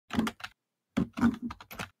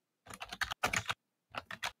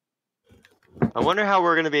I wonder how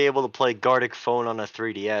we're gonna be able to play Gartic phone on a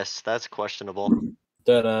 3DS. That's questionable.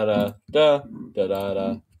 Da da da da da da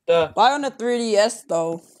da da. Why on a 3DS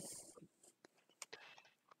though?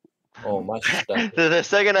 Oh my stuff. The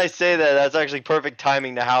second I say that, that's actually perfect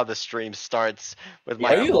timing to how the stream starts with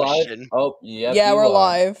my Are you live? question. Oh, yep, Yeah, you we're are.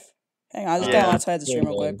 live. Hang on, I just Yeah. got outside the stream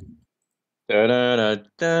real quick. Da da da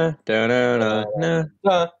da da da da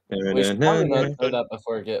da. We should probably not do that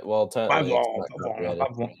before it get technically it's not copyrighted.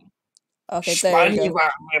 Okay, there you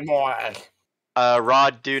go.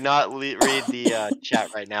 Rod, do not read the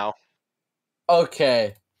chat right now.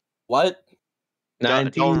 Okay. What? Don't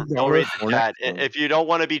read the chat. If you don't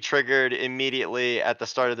want to be triggered immediately at the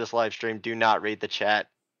start of this live stream, do not read the chat.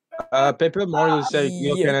 Paper Mario said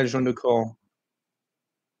you Yeah. can join the call.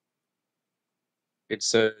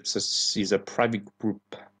 It's a private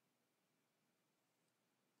group.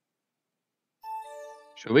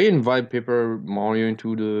 Should we invite Paper Mario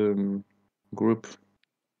into the group?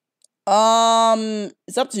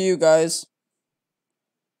 It's up to you guys.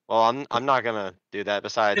 Well, I'm not gonna do that.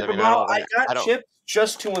 Besides, Paper I Mario, mean, I got chips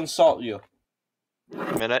just to insult you.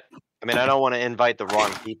 I don't want to invite the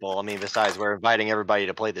wrong people. I mean, besides, we're inviting everybody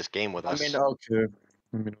to play this game with us. Okay.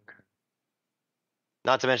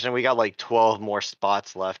 Not to mention, we got like 12 more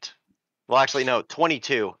spots left. Well, actually, no,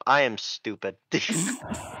 22. I am stupid. Hey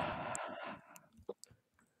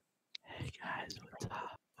guys, what's up?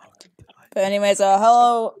 But anyways,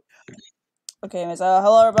 hello. Okay, anyways,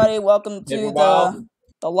 hello everybody. Welcome to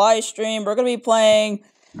the live stream. We're gonna be playing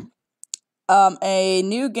a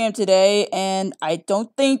new game today, and I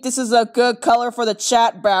don't think this is a good color for the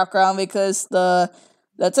chat background because the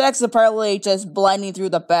text is apparently just blending through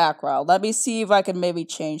the background. Let me see if I can maybe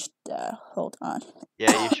change that. Hold on.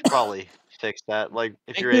 Yeah, you should probably fix that. Like,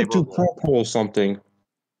 if you're Make it able to purple or something.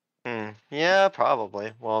 Yeah,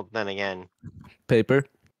 probably. Well, then again. Paper.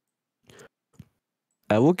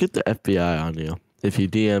 I will get the FBI on you if you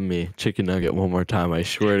DM me Chicken Nugget one more time. I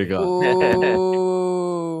swear to God.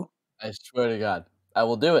 Ooh. I swear to God, I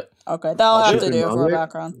will do it. Okay, that'll have to Chicken do for a Nugget?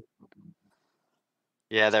 background.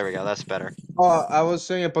 Yeah, there we go. That's better. Oh, I was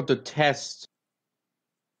saying about the test.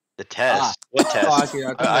 The test. What test? Okay,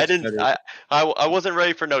 I didn't. I wasn't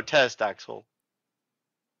ready for no test, Axel.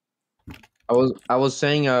 I was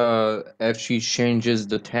saying if she changes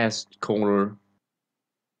the test color.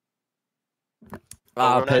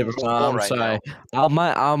 Well, we're not Paper. in school I'm right sorry. now.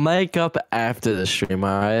 I'll make up after the stream.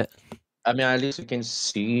 All right. I mean, at least you can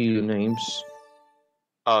see the names.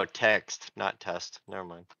 Oh, text, not test. Never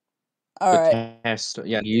mind. All right. The test.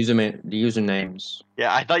 Yeah, the usernames.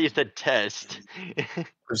 Yeah, I thought you said test.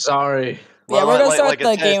 Sorry. Yeah, we're gonna start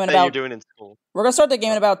the game in about. You're doing in school. We're gonna start the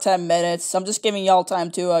game in about 10 minutes. I'm just giving y'all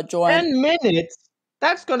time to join. 10 minutes?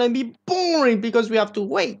 That's gonna be boring because we have to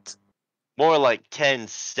wait. More like 10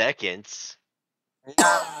 seconds.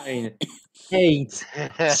 9, 8,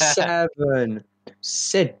 7,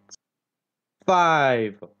 6,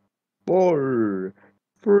 5, 4,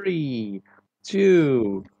 3,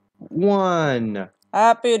 2, 1.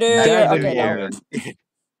 Happy New Year. Okay, no.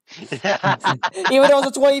 Even though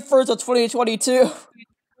it's the 21st of 2022.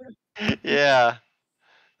 Yeah.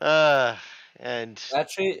 And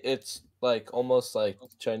Actually, it's like almost like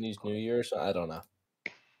Chinese New Year, so I don't know.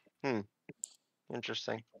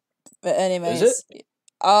 Interesting. But anyways, is it?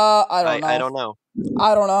 I don't know. I don't know.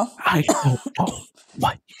 I don't know. I don't know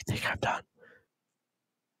what you think I've done.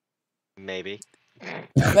 Maybe.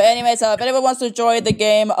 But anyways, if anyone wants to join the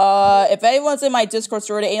game, if anyone's in my Discord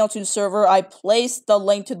server, the Anal Tune server, I placed the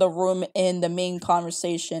link to the room in the main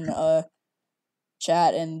conversation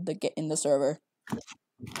chat in the server.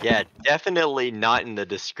 Yeah, definitely not in the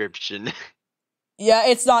description. Yeah,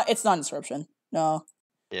 it's not in the description. No.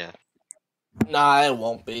 Yeah. Nah, it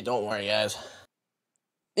won't be. Don't worry, guys.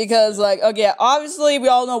 Because okay, obviously we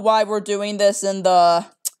all know why we're doing this in the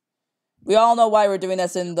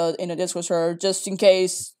Discord server, just in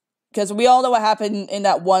case, because we all know what happened in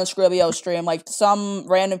that one Scribbio stream. Like, some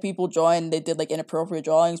random people joined, they did like inappropriate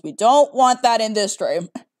drawings. We don't want that in this stream.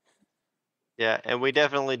 Yeah, and we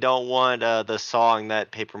definitely don't want the song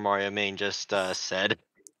that Paper Mario Main just said.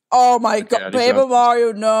 Oh my god, Paper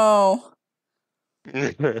Mario, no.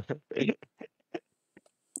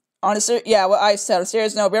 Honestly, yeah, what I said. On a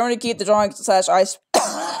serious note, we're going to keep the drawing / ice.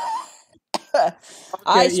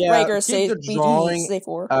 Icebreaker safe BG safe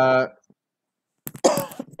for.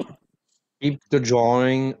 Keep the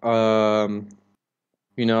drawing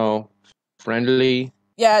friendly.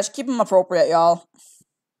 Yeah, just keep them appropriate, y'all.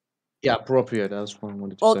 Yeah, appropriate, that's what I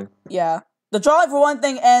wanted to say. Yeah. The drawing for one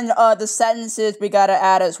thing, and the sentences we gotta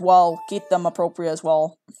add as well. Keep them appropriate as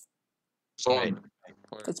well. Right.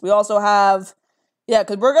 Because we also have Yeah,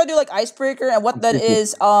 because we're gonna do like icebreaker, and what that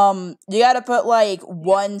is, you gotta put like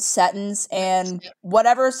one sentence, and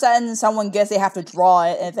whatever sentence someone gets, they have to draw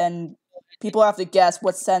it, and then people have to guess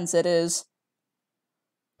what sentence it is.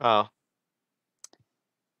 Oh.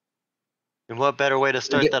 And what better way to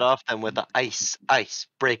start that off than with the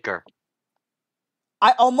icebreaker?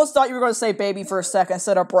 I almost thought you were gonna say baby for a second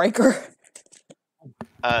instead of breaker.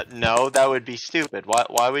 No, that would be stupid.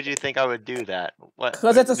 Why would you think I would do that? What?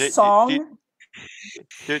 Because it's a song.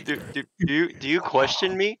 Do you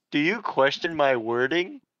question me? Do you question my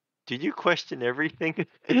wording? Do you question everything?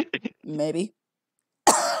 Maybe.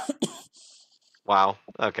 Wow.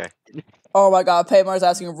 Okay. Oh my god, Paymar's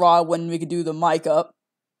asking Rod when we could do the mic up.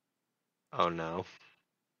 Oh no.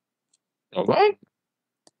 What?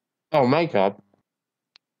 Oh, makeup.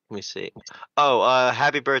 Let me see. Oh,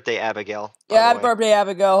 happy birthday, Abigail. Yeah, happy birthday,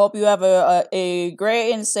 Abigail. Hope you have a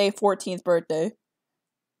great and safe 14th birthday.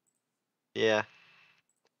 Yeah.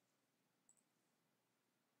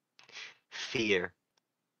 Fear.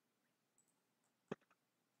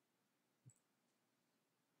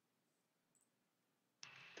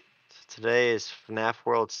 Today is FNAF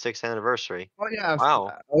World's 6th anniversary. Oh yeah.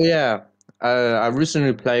 Wow. Oh yeah. I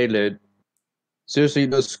recently played it. Seriously,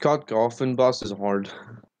 the Scott Goffin boss is hard.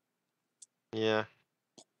 Yeah.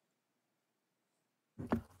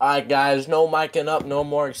 Alright, guys, no micing up no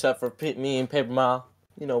more except for me and Paper Mile.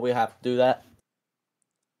 You know we have to do that.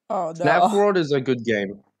 Oh no. FNAF World is a good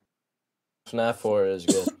game. FNAF 4 is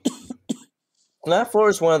good. FNAF 4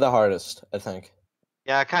 is one of the hardest, I think.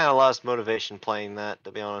 Yeah, I kind of lost motivation playing that,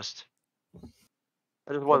 to be honest.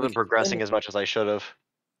 I just wasn't progressing as much as I should have.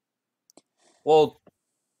 Well,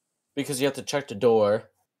 because you have to check the door.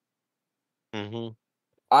 Mm-hmm.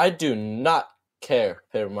 I do not care,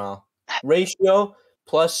 Paper Mile. Ratio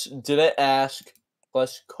plus did it ask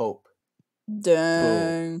plus cope.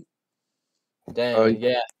 Dang. Boom. Dang,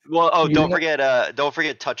 yeah. Well, don't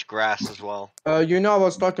forget touch grass as well. I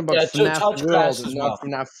was talking about FNAF touch World, grass as not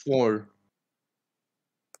FNAF 4.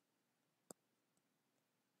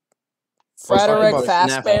 Frederick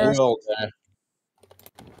Fazbear.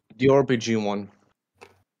 The RPG one.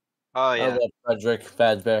 Oh yeah. I love Frederick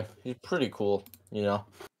Fazbear. He's pretty cool, you know.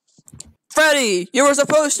 Freddy, you were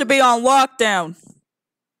supposed to be on lockdown.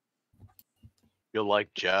 You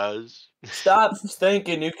like jazz? Stop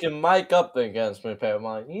thinking you can mic up against me, Paper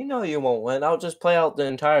Mile. You know you won't win. I'll just play out the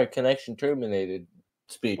entire connection terminated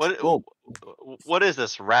speech. What is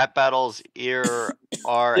this? Rap battles RAPE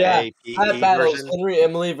rap battles. version? Henry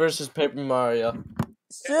Emily versus Paper Mario.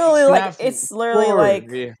 It's literally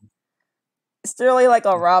like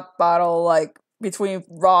a rap battle like between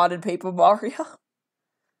Rod and Paper Mario.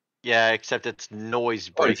 Yeah, except it's noise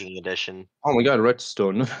breaking edition. Oh my god,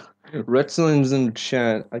 Redstone. Redstone's in the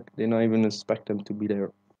chat. I did not even expect them to be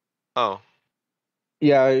there. Oh.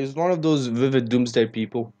 Yeah, he's one of those vivid doomsday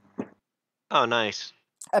people. Oh, nice.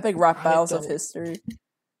 Epic rap battles of history.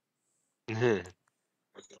 Epic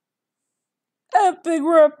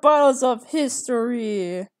rap battles of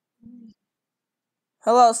history.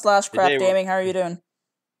 Hello, /Craft Gaming. How are you doing?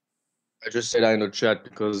 I just said that in the chat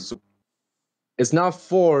because it's not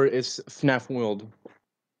 4, it's FNAF World.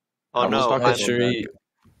 Oh no, let me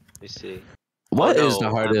see. What is the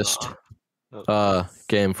hardest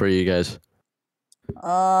game for you guys?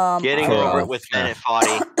 Getting over it with Bennett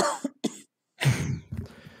Foddy.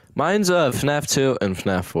 Mine's FNAF 2 and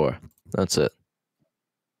FNAF 4. That's it.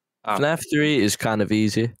 FNAF 3 is kind of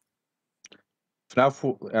easy.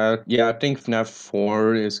 FNAF, yeah, I think FNAF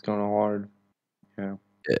 4 is kind of hard. Yeah.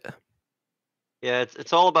 Yeah,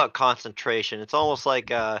 it's all about concentration. It's almost like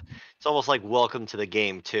Welcome to the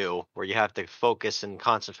Game too, where you have to focus and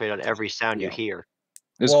concentrate on every sound you hear.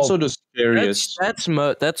 It's also the scariest. That's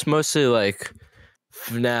mostly like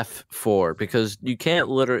FNAF 4 because you can't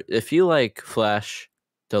literally if you like flash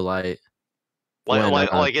delight. They're right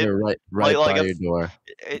by your door.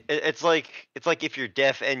 It's like if you're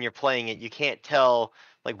deaf and you're playing it, you can't tell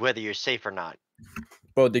like whether you're safe or not.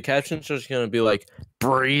 Bro, the caption's just gonna be like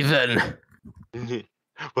breathing.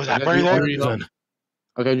 Was that breathing?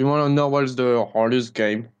 Okay, do you want to know what is the hardest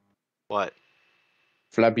game? What?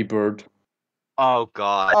 Flappy Bird. Oh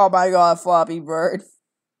god. Oh my god, Flappy Bird.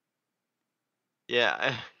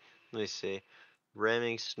 Yeah. Let me see.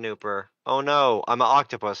 Ramming Snooper. Oh no, I'm an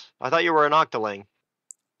octopus. I thought you were an octoling.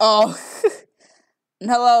 Oh.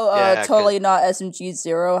 Hello, totally not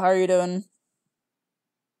SMG0. How are you doing?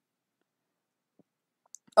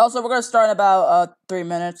 Also, we're gonna start in about 3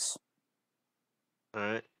 minutes.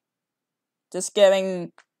 Alright. Just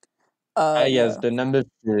giving yes, the number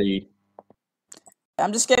 3.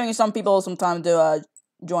 I'm just giving some people some time to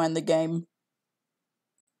join the game.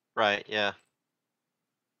 Right, yeah.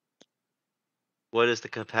 What is the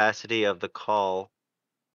capacity of the call?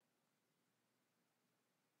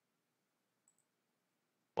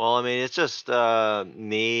 Well, I mean, it's just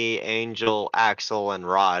me, Angel, Axel, and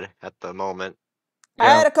Rod at the moment. I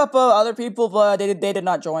had a couple of other people, but they did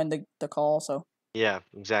not join the call. So yeah,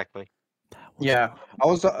 exactly. Yeah, I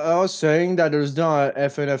was saying that there's not a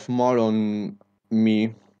FNF mod on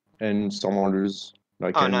me and some others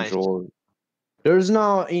like Angel. Nice. There's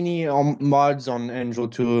not any mods on Angel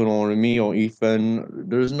 2 or me or Ethan.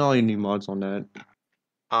 There's not any mods on that.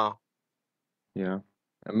 Oh. Yeah.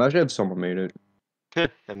 Imagine if someone made it.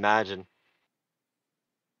 Imagine.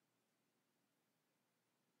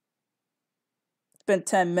 It's been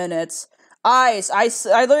 10 minutes. I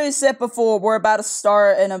literally said before we're about to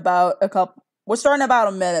start in about a couple. We're starting in about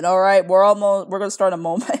a minute. All right, we're gonna start in a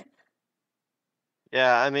moment.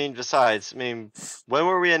 Yeah, I mean, besides, I mean, when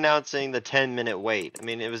were we announcing the 10-minute wait? I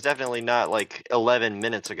mean, it was definitely not like 11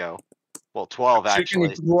 minutes ago. Well, 12 actually.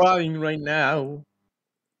 Chicken is crying right now.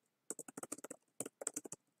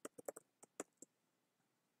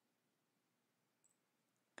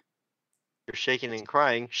 You're shaking and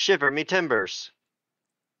crying. Shiver me timbers.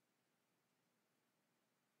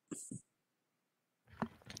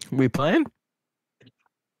 We playing?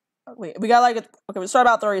 We got like okay. We start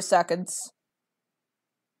about 30 seconds.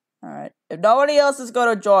 All right. If nobody else is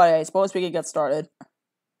going to join, I suppose we can get started.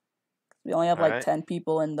 We only have like 10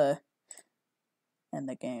 people in the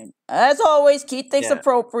game. As always, keep things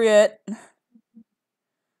appropriate.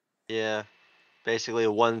 Yeah. Basically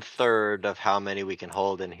 1/3 of how many we can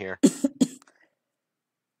hold in here.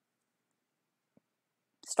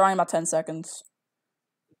 Starting about 10 seconds.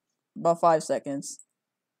 About 5 seconds.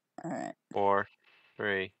 Alright. 4,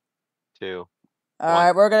 3, 2.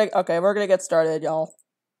 Alright, we're gonna get started, y'all.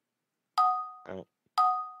 Right.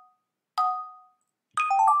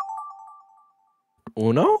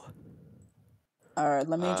 Uno? Alright,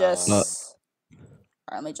 let me just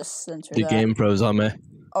censor the that. game froze on me.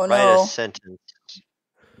 Oh no. Write a sentence.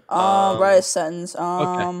 Write a sentence.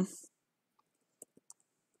 Okay.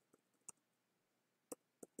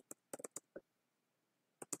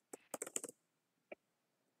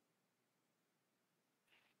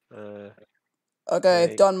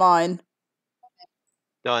 Okay, done mine.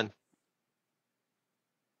 Done.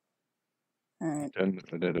 Alright. I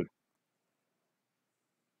did it.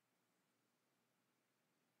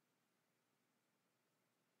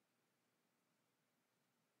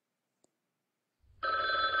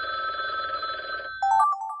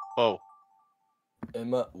 Oh.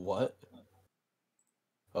 Emma, what?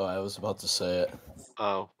 Oh, I was about to say it.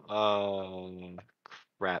 Oh.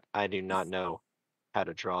 Crap. I do not know how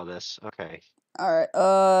to draw this. Okay. Alright,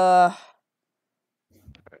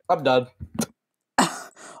 I'm done.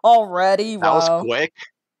 Already? That was Wow. quick.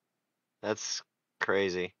 That's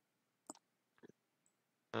crazy.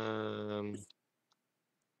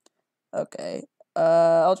 Okay.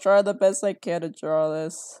 I'll try the best I can to draw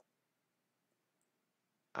this.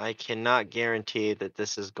 I cannot guarantee that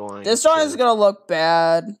this is going This drawing is gonna look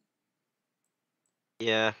bad.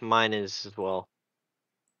 Yeah, mine is as well.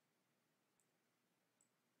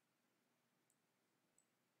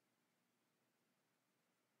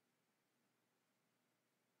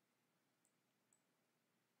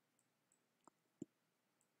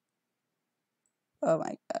 Oh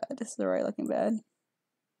my god, this is already looking bad.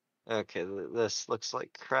 Okay, this looks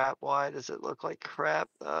like crap. Why does it look like crap?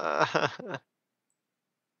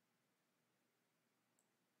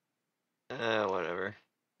 Whatever.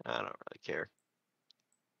 I don't really care.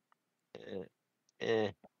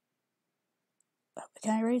 Can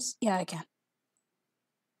I erase? Yeah, I can.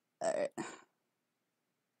 Alright.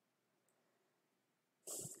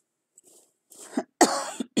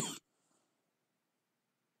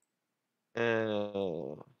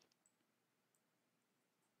 No.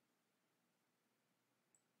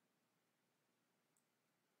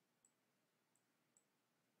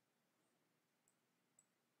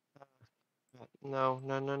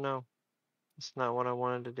 That's not what I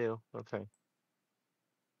wanted to do. Okay.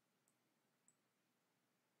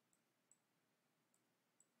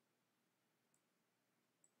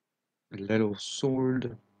 A little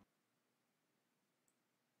sword.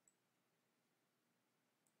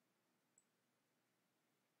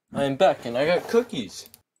 I am back, and I got cookies.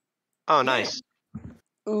 Oh, nice.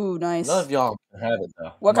 Ooh, nice. None of y'all can have it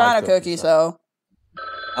though. What kind of cookies, though?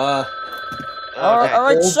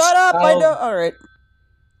 Alright, shut up! I know. Alright.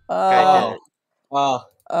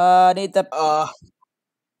 I need the.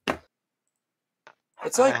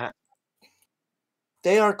 It's like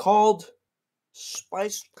they are called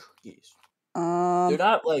spice cookies. They're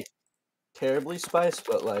not like terribly spiced,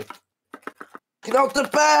 but like, get out the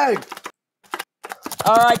bag.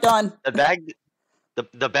 All right, done.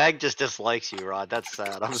 The bag just dislikes you, Rod. That's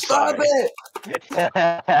sad. I'm Stop sorry. it!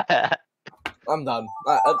 I'm done.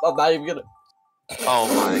 I'm not even gonna. Oh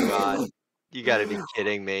my god! You gotta be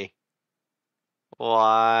kidding me.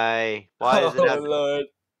 Why? Why does it have? Lord.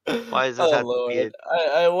 Why does this have Lord. to be?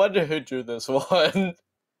 I wonder who drew this one.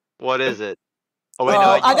 What is it? Oh wait,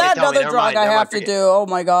 no, you I got can't tell me. another Never drawing mind. I Never have mind. to do. Oh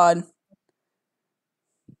my god.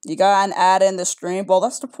 You got an ad in the stream? Well,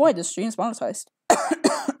 that's the point. The stream's monetized.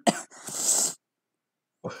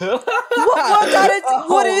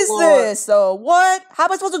 What is this? So what? How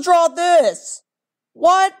am I supposed to draw this?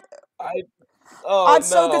 What? I'm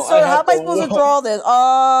so concerned. How am I supposed to draw this?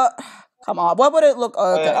 Come on. What would it look?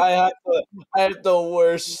 Okay. I have the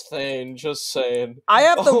worst thing. Just saying. I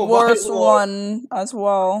have the worst one as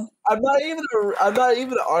well. I'm not even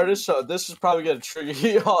an artist, so this is probably gonna trigger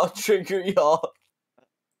y'all.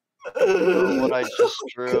 I don't know what I just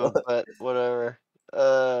drew, but whatever.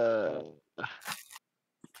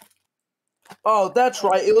 Oh, that's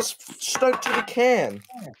right. It was stuck to the can.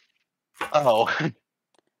 Oh.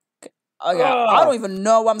 Oh yeah. I don't even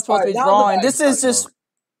know what I'm supposed to be drawing. This is just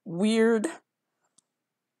weird.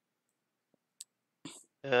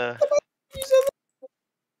 Yeah.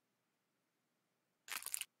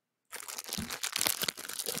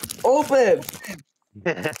 Open.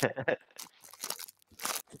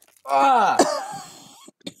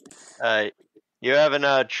 You having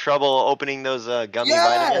trouble opening those gummy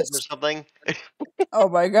vitamins or something? Oh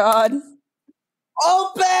my god.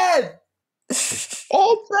 Open!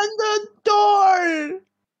 Open the door!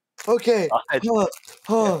 Okay. This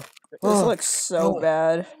looks so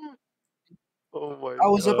bad. Oh my I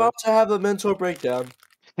was about to have a mental breakdown.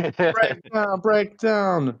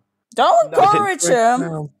 Breakdown. Don't encourage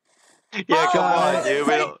him. Yeah, come on, dude.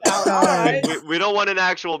 We don't want an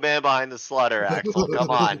actual man behind the slaughter, Axel. Come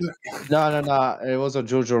on. No. It was a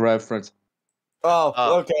JoJo reference.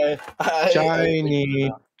 Oh. Okay.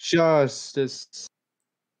 Shiny justice.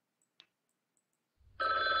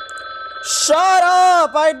 Shut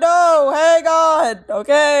up! I know! Hang on!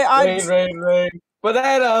 Okay, Rain.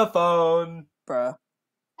 Banana phone. Bruh.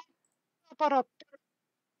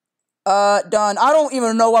 Done. I don't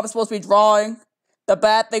even know what I'm supposed to be drawing. The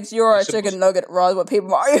bat thinks you're a chicken nugget, Rod, what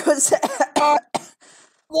people are even saying.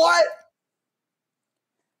 What?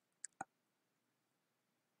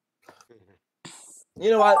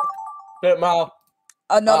 You know what? Get Mal.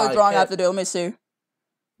 Another drawing I have to do. Let me see.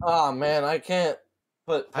 Oh man, I can't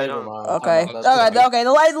put paper Mal. Okay. Okay.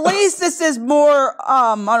 At least this is more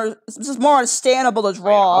this is more understandable to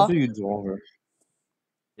draw. How do you draw her?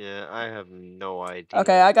 Yeah, I have no idea.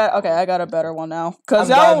 Okay, I got a better one now. Cause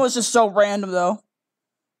that one was just so random though.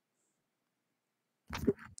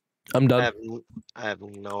 I'm done. I have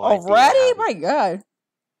no idea. Already? My god.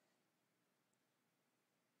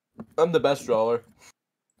 I'm the best drawer.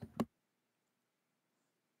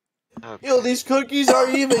 Okay. Yo, these cookies are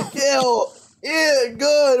even kill. Yeah,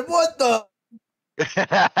 good. What the?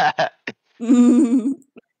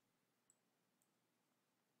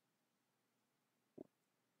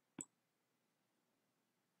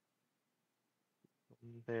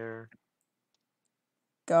 There.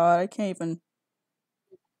 God, I can't even.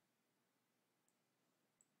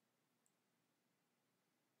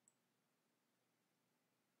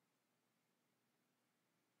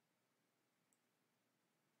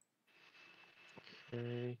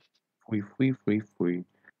 Free.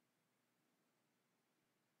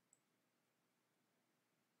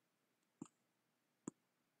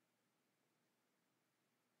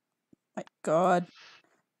 My god.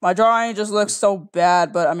 My drawing just looks so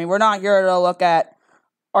bad, but I mean, we're not here to look at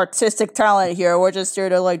artistic talent here. We're just here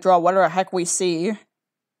to, like, draw whatever the heck we see.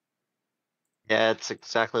 Yeah, it's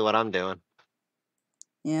exactly what I'm doing.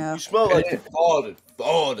 Yeah. You smell like you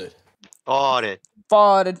farted.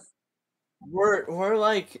 We're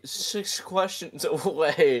like 6 questions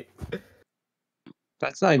away.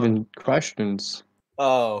 That's not even questions.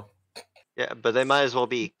 Oh. Yeah, but they might as well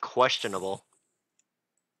be questionable.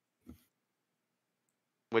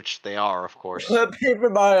 Which they are, of course. Paper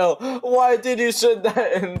Mario, why did you send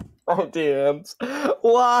that in my DMs?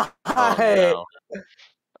 Why? Oh, no.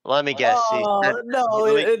 Let me guess.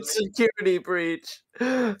 It's security breach.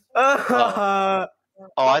 I thought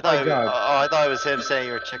it was him saying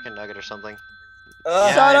you're a chicken nugget or something.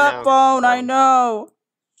 Shut up, phone. I know.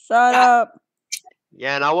 Shut up.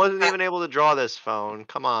 Yeah, and I wasn't even able to draw this phone.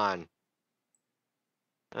 Come on.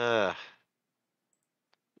 I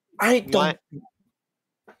don't.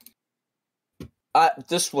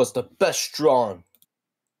 This was the best drawing.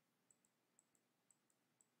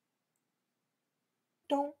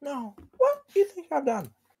 Don't know. What do you think I've done?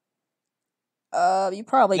 You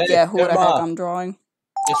probably get who the heck I'm drawing.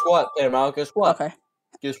 Guess what, Paramount? Guess what? Okay.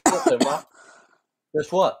 Guess what, Paramount?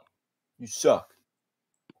 Guess what? You suck.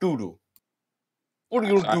 Doo-doo. What are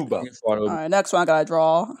you gonna do about it? Alright, next one I gotta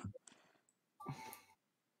draw.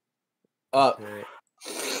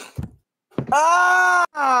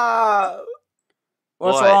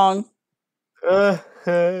 What's wrong?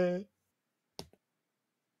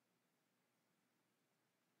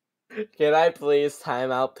 Can I please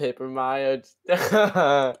time out Paper Mario?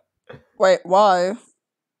 Wait, why?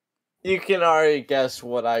 You can already guess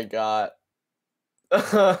what I got.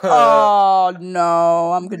 Oh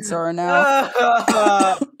no, I'm concerned now.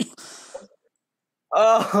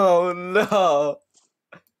 Oh no.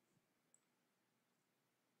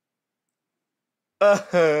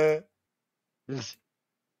 Oh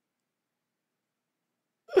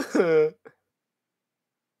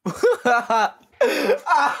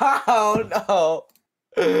no.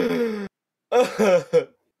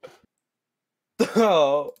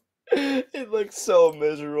 Oh, it looks so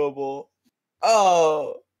miserable.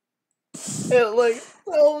 Oh, it looks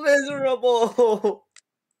so miserable.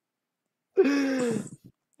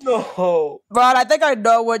 No. But I think I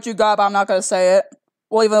know what you got, but I'm not gonna say it.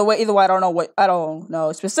 Well, either way, I don't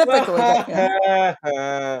know specifically. But,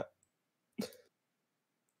 yeah.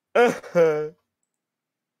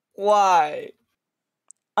 Why?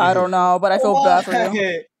 I don't know, but I feel bad for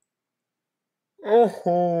you.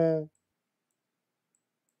 Oh.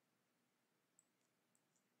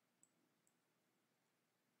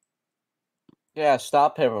 Yeah,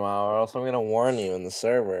 stop Paper Mario, or else I'm gonna warn you in the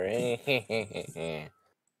server.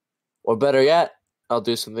 Or better yet, I'll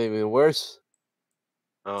do something even worse.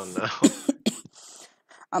 Oh no.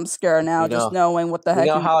 I'm scared now, just knowing what the heck.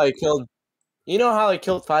 You know how I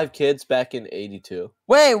killed 5 kids back in '82.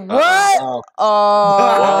 Wait, what?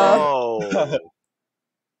 Whoa.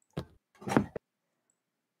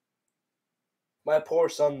 My poor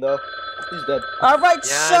son, though, he's dead. All right,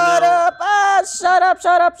 Yeah, shut up!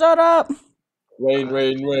 Shut up!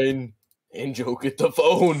 Rain. Angel, get the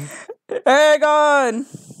phone. Hang on.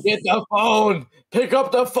 Get the phone. Pick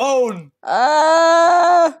up the phone.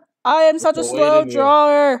 I am such a slow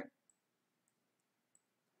drawer.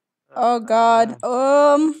 Oh God.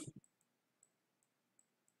 Oh.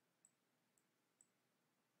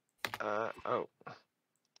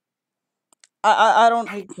 I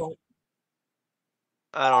don't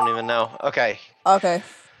even know. Okay. Okay.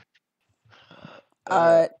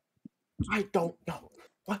 Alright. I don't know.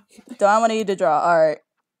 What? Do I want you to draw? Alright.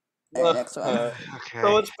 Next one. Okay.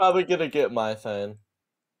 Someone's probably gonna get my thing.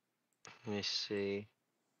 Let me see.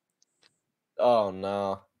 Oh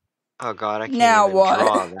no. Oh God, I can't even what?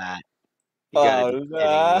 draw that. You gotta be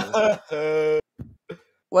kidding me.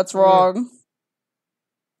 What's wrong?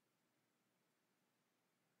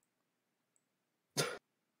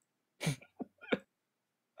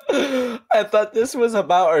 I thought this was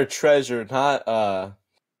about our treasure, not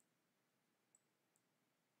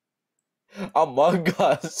Among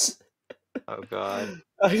Us. Oh God.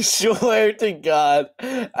 I swear to God,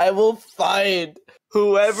 I will find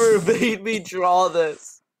whoever made me draw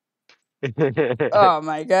this. Oh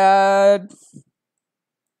my God.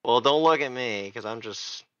 Well, don't look at me, because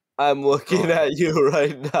I'm looking at you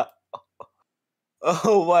right now.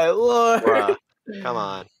 Oh my Lord. Bruh, come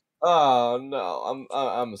on. Oh no,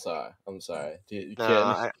 I'm sorry. I'm sorry. You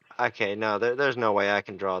can't. Okay, no, there's no way I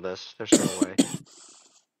can draw this. There's no way.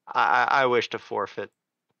 I wish to forfeit.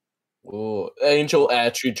 Ooh, Angel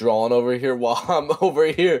actually drawn over here while I'm over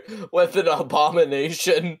here with an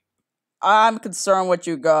abomination. I'm concerned what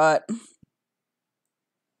you got.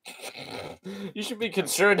 You should be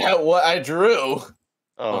concerned at what I drew.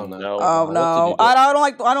 Oh no. Oh no. I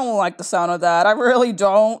don't like the sound of that. I really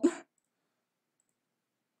don't.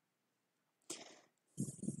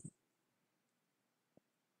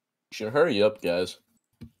 You should hurry up, guys.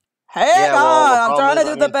 Hang on, I'm trying to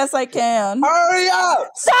do the best I can. Hurry up!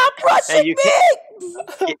 Stop rushing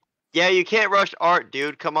me! Yeah, you can't rush art,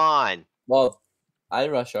 dude. Come on. Well, I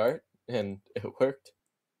rush art, and it worked.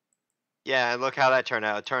 Yeah, and look how that turned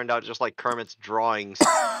out. It turned out just like Kermit's drawings.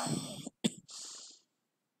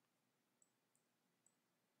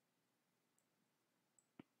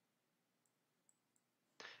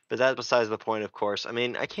 But that's besides the point, of course. I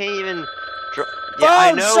mean, I can't even draw. Yeah,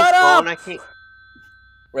 I know. Shut up! I can't.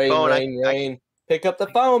 Rain. Pick up the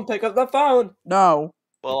phone. Pick up the phone. No.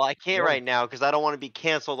 Well, I can't right now because I don't want to be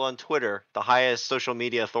canceled on Twitter, the highest social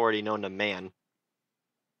media authority known to man.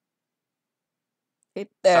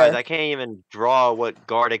 Besides, I can't even draw what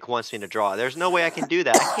Gartic wants me to draw. There's no way I can do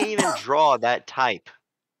that. I can't even draw that type.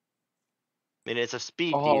 I mean, it's a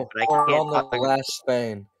speed thief, but I can't. On the last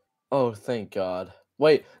thing. Oh, thank God.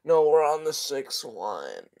 Wait, no, we're on the 6th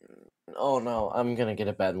one. Oh no, I'm gonna get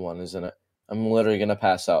a bad one, isn't it? I'm literally gonna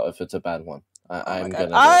pass out if it's a bad one. I'm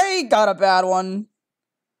gonna. I got a bad one.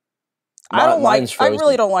 I don't like. I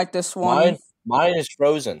really don't like this one. Mine is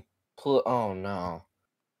frozen. Oh no.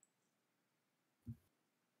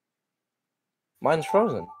 Mine's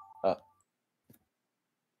frozen.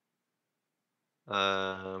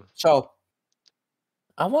 So,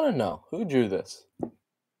 I want to know who drew this.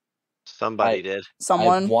 Somebody did.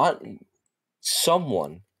 Someone. I want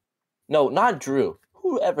someone. No, not Drew.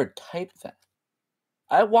 Whoever typed that.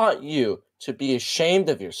 I want you to be ashamed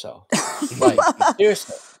of yourself. Like,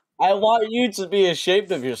 seriously. I want you to be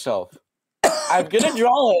ashamed of yourself. I'm gonna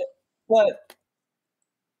draw it, but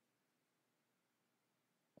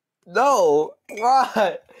no,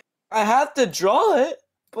 why? I have to draw it,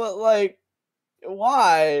 but like,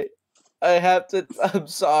 why? I have to. I'm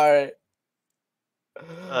sorry.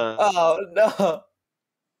 Oh no.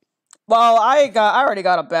 Well, I already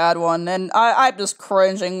got a bad one, and I'm just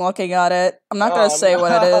cringing looking at it. I'm not gonna say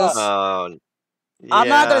what it is. Yeah. I'm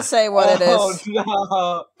not gonna say what it is.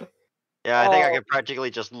 No. Yeah, I think I can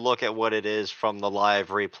practically just look at what it is from the live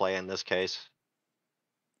replay in this case.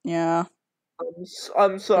 Yeah.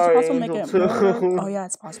 I'm sorry. Is it possible to make it more? Oh yeah,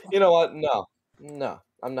 it's possible. You know what? No,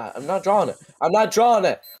 I'm not. I'm not drawing it. I'm not drawing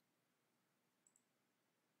it.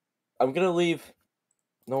 I'm gonna leave.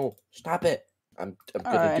 No, stop it. I'm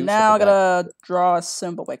gonna do now I'm something. gonna draw a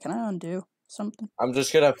symbol. Wait, can I undo something? I'm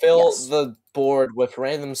just gonna fill the board with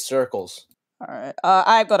random circles. Alright.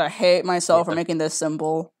 I've gotta hate myself for making this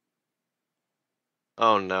symbol.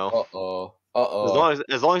 Oh no. Uh oh.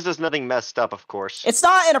 As long as there's nothing messed up, of course. It's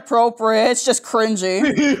not inappropriate, it's just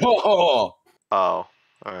cringy. Oh.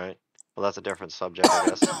 Alright. Well, that's a different subject, I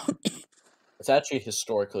guess. It's actually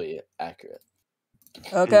historically accurate.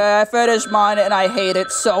 Okay, I finished mine and I hate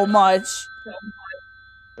it so much.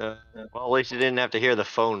 Well, at least you didn't have to hear the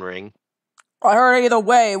phone ring. I heard either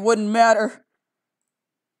way, it wouldn't matter.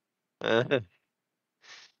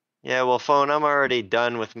 Yeah, well, phone, I'm already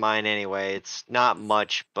done with mine anyway. It's not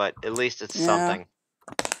much, but at least it's something.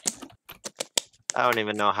 I don't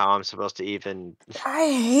even know how I'm supposed to even... I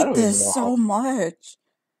hate this so much.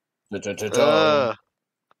 It's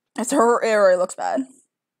her error, it looks bad.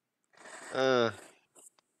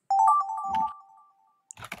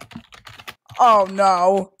 Oh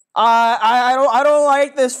no. I don't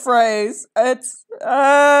like this phrase. It's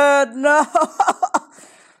no.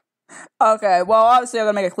 Okay, well obviously I'm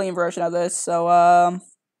gonna make a clean version of this, so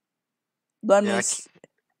let me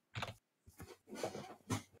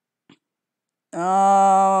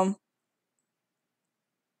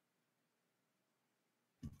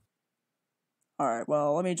alright,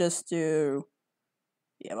 well let me just do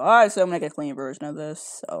well obviously I'm gonna make a clean version of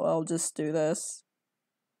this, so I'll just do this.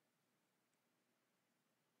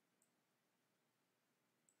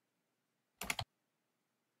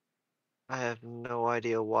 I have no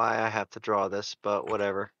idea why I have to draw this, but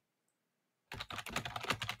whatever.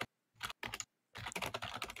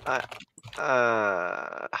 Oh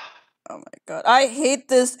my god, I hate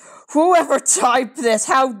this. Whoever typed this,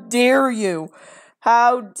 how dare you?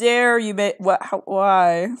 How dare you make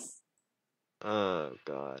why? Oh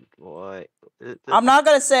god, why? I'm not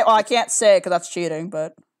gonna say. Oh, I can't say it because that's cheating.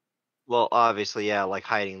 But well, obviously, yeah, like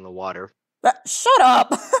hiding in the water. Shut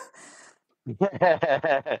up.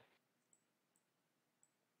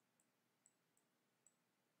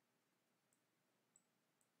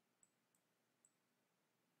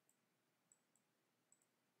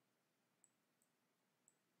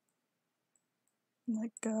 Oh my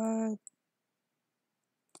god.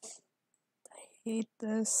 I hate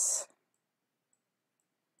this.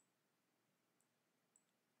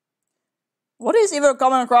 What is even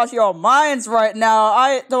coming across your minds right now?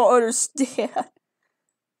 I don't understand.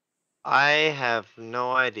 I have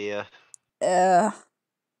no idea. Yeah.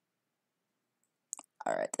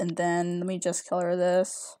 Alright, and then let me just color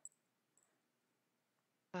this.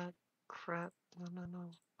 Crap.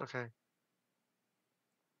 No. Okay.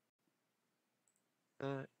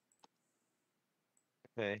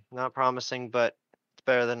 Okay, not promising, but it's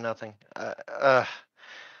better than nothing. I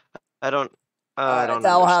don't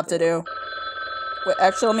that'll have to do. Wait,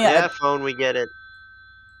 actually, let me... Yeah, phone, we get it.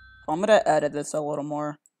 I'm gonna edit this a little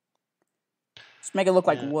more. Just make it look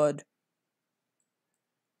like wood.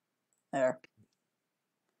 There.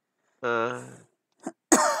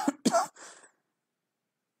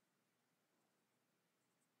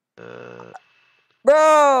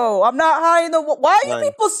 Bro, I'm not hiding the... Why are you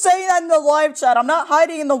people saying that in the live chat? I'm not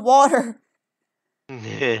hiding in the water.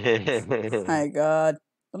 My god.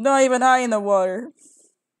 I'm not even hiding in the water.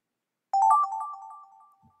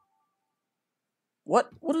 What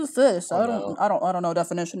is this? Oh, I don't know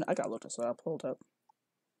definition. I gotta look this up. Hold up.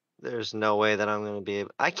 There's no way that I'm gonna be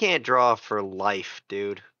able. I can't draw for life,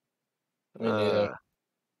 dude. Me neither.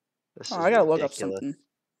 This Oh, is I gotta look up ridiculous. something.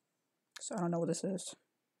 So I don't know what this is.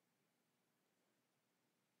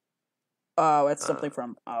 Oh, it's something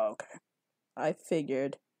from. Oh, okay. I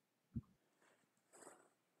figured.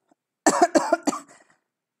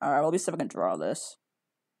 Alright, let me see if I can draw this.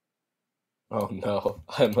 Oh no,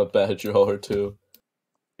 I'm a bad drawer too.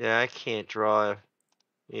 Yeah, I can't draw.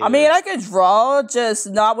 Either. I mean, I can draw, just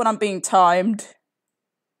not when I'm being timed.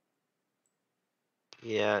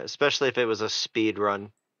 Yeah, especially if it was a speed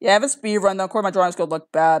run. Yeah, if it's speed run, then of course my drawing's gonna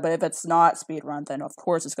look bad. But if it's not speed run, then of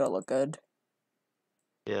course it's gonna look good.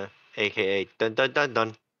 Yeah, AKA dun dun dun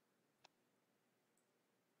dun.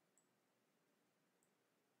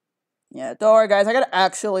 Yeah, don't worry, guys. I gotta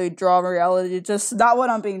actually draw reality, just not when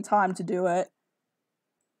I'm being timed to do it.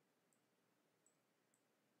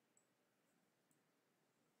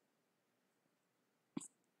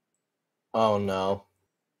 Oh no.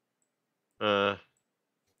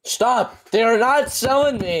 Stop! They are not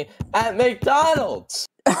selling me at McDonald's!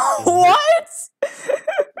 What?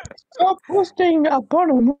 Stop posting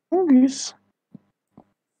porno movies.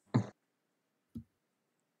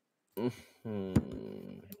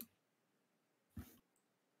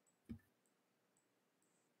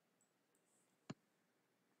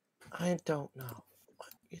 I don't know. What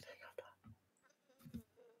do you think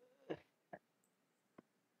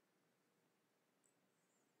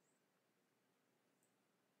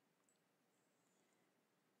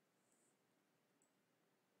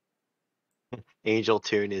Angel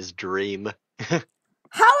Tune is Dream. How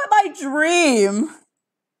am I Dream?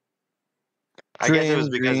 I guess it was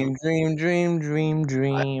because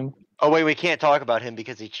Dream. Oh wait, we can't talk about him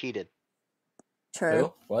because he cheated. True.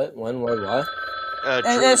 Who? What? When? Where? What?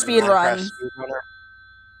 And speed run. Speedrunner.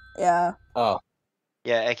 Yeah. Oh.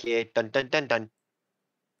 Yeah, aka dun dun dun dun.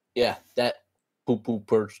 Yeah, that poo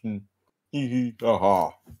person.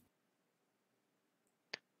 Aha.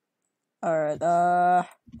 Alright, let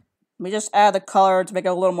me just add the color to make it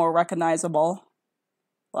a little more recognizable.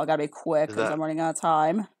 Well, I gotta be quick because I'm running out of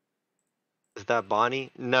time. Is that Bonnie?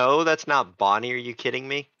 No, that's not Bonnie. Are you kidding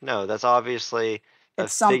me? No, that's obviously a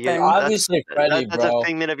It's something. figure. Obviously Freddy, that's bro. a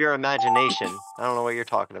figment of your imagination. I don't know what you're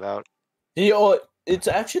talking about. It's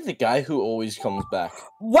actually the guy who always comes back.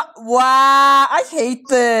 What? Wow! I hate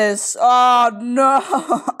this. Oh no!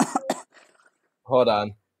 Hold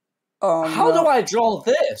on. Oh How no! do I draw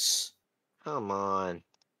this? Come on.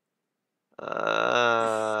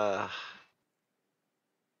 Oh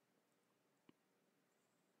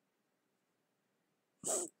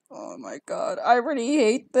my god! I really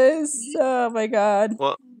hate this. Oh my god!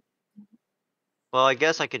 Well, I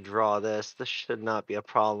guess I could draw this. This should not be a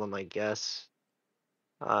problem, I guess.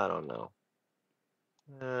 I don't know.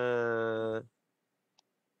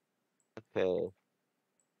 Okay.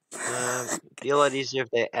 Be a lot easier if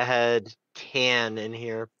they had can in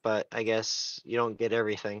here, but I guess you don't get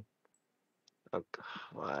everything. Oh,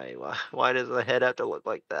 why does the head have to look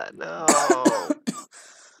like that? No.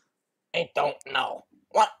 I don't know.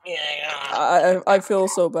 What? I feel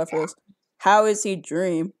so bad for this. How is he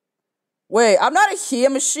Dream? Wait, I'm not a he.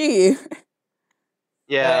 I'm a she.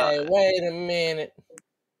 Yeah. Hey, wait a minute.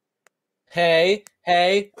 Hey,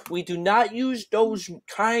 we do not use those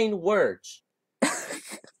kind words.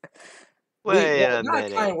 Wait a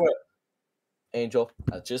minute. Kind words. Angel,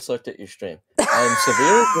 I just looked at your stream. I am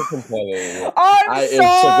severely disappointed. I'm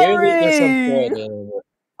sorry.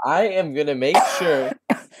 I am gonna make sure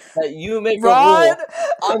that you make Rod, a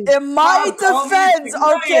rule. in my defense,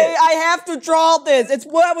 okay, I have to draw this. It's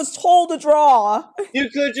what I was told to draw. You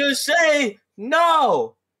could just say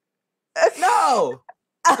no. No.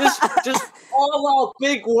 just all out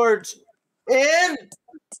big words. And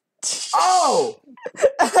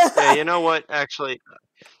Yeah, you know what? Actually,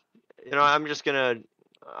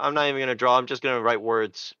 I'm not even gonna draw. I'm just gonna write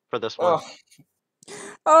words for this one.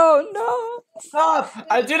 Oh no! Stop!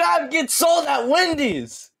 I do not get sold at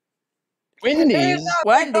Wendy's. Wendy's.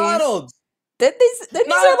 McDonald's. Did they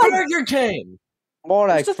Not a Burger King. More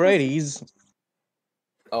like Freddy's.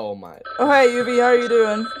 Oh my! Oh hey, Yubi, how are you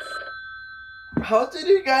doing? How did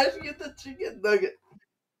you guys get the chicken nugget?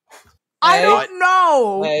 I don't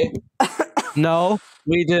know. Hey. No,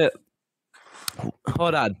 we did.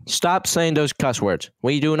 Hold on. Stop saying those cuss words.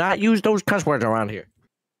 We do not use those cuss words around here.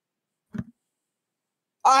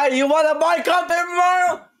 You want to buy company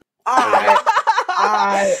tomorrow?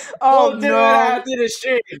 Oh we'll do no! it after the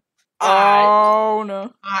stream. Oh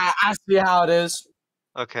no! I see how it is.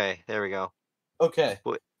 Okay, there we go. Okay.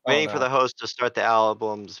 Waiting for the host to start the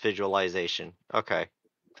album's visualization. Okay.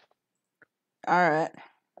 All right.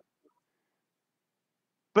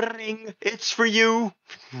 Bring, it's for you.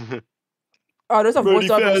 Oh, there's a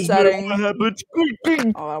voiceover setting.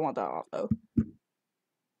 Oh, I want that off though.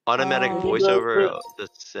 Automatic voiceover the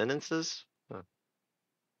sentences.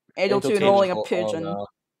 Angel Tune holding a pigeon. Oh,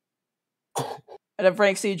 no. And then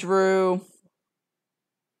Frank C. Drew.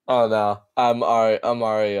 Oh no, I'm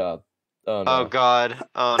already. Oh no. Oh god.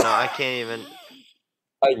 Oh no, I can't even.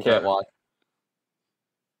 I can't watch.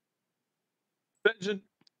 Pigeon.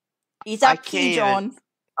 He's a pigeon.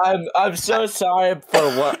 I'm so sorry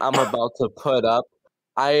for what I'm about to put up.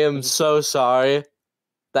 I am so sorry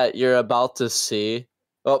that you're about to see.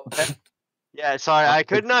 Oh. Yeah, sorry, I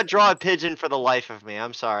could not draw a pigeon for the life of me.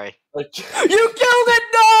 I'm sorry. You killed it!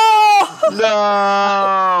 No!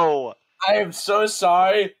 No! I am so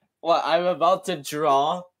sorry what I'm about to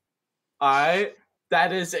draw. Alright?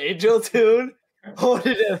 That is Angel Tune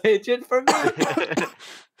holding a pigeon for me.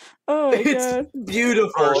 Oh my god. It's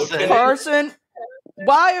beautiful. Person?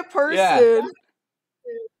 Why a person? Yeah.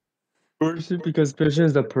 Person because pigeon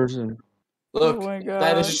is the person. Look, oh my god.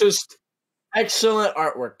 That is just excellent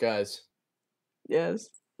artwork, guys. Yes.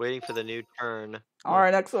 Waiting for the new turn.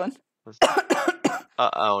 Alright, next one.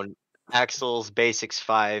 Uh-oh. Axel's Basics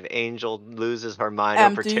 5. Angel loses her mind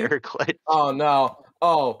over terror glitch. Oh no.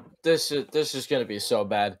 Oh, this is gonna be so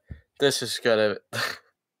bad. This is gonna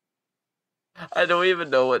I don't even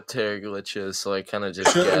know what terror glitch is, so I kinda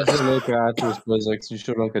just guess. Just look at physics. You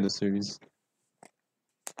should look at the series.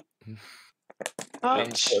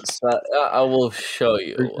 I will show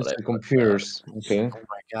you what I computers. Okay. Oh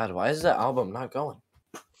my god, why is that album not going?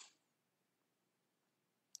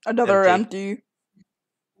 Another empty.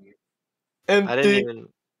 I didn't even.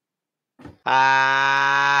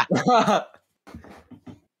 Ah!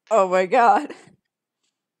 Oh my god.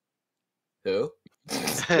 Who?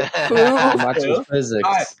 Who?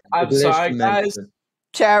 Physics. I'm sorry, guys.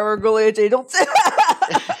 Terror glitch. Don't say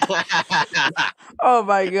Oh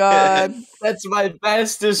my god. That's my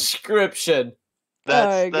best description.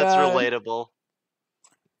 That's relatable.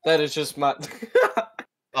 That is just my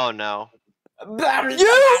Oh no. You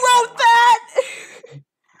wrote that!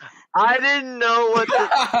 I didn't know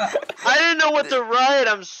what to write.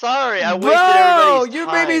 I'm sorry. I wasted everybody's time. You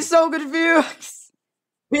made me so confused.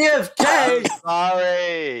 PFK. I'm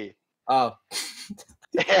sorry. Oh.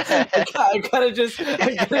 I could have just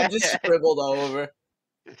scribbled over.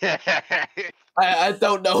 I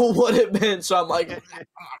don't know what it meant, so I'm like,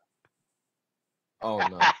 oh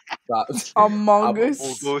no. Among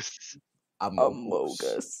Us. Among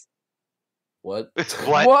Us. What?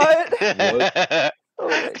 What? Oh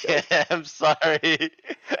my god. I'm sorry.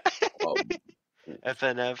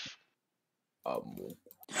 FNF. Oh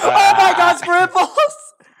my god, Scribbles!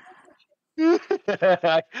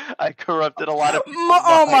 I corrupted a lot of people.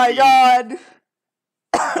 Oh my god.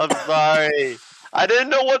 I'm sorry. I didn't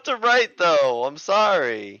know what to write though. I'm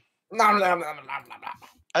sorry.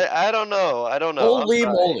 I don't know. Holy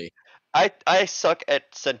moly. I suck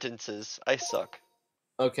at sentences. I suck.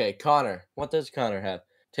 Okay, Connor. What does Connor have?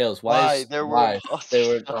 Tails, why? They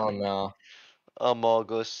were oh no.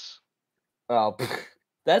 Among Us. Oh,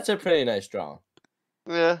 that's a pretty nice drawing.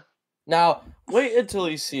 Yeah. Now, wait until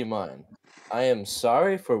you see mine. I am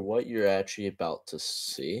sorry for what you're actually about to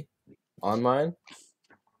see on mine.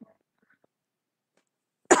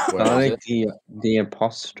 Gartic the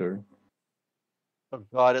imposter. Oh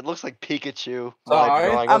god, it looks like Pikachu.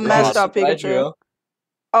 Sorry, I messed up Pikachu.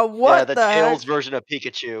 Oh, what yeah, the Tails version of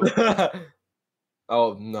Pikachu.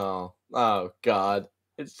 Oh no. Oh god.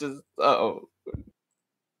 It's just no.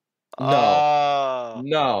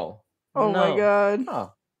 No. Oh my god.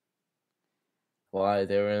 Oh. Why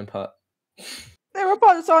they were in They were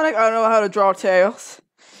part of Sonic. I don't know how to draw Tails.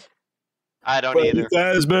 I don't either.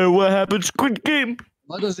 Guys, man, what happened? Squid Game.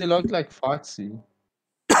 Why does he look like Foxy?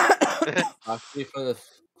 Foxy from the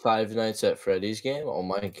Five Nights at Freddy's game? Oh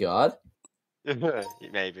my god.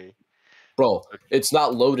 Maybe. Bro, it's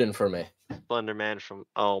not loading for me. Slenderman from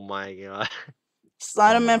oh my god.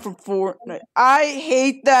 Slenderman from Fortnite. I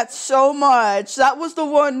hate that so much. That was the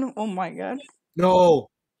one. Oh my god. No.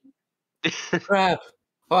 Crap.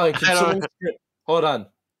 Oh, hold on.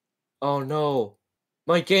 Oh no.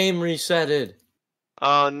 My game resetted.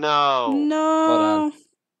 Oh no. No. Hold on.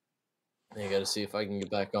 I gotta see if I can get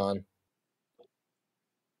back on.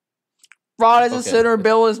 Rod is a sinner,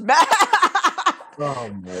 Bill is back. Oh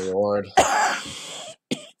my lord.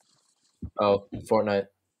 Oh, Fortnite.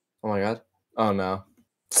 Oh my god. Oh no.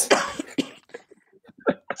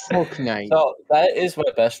 Fortnite. So that is my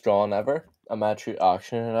best drawing ever. I'm actually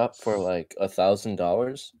auctioning it up for like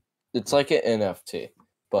 $1,000. It's like an NFT.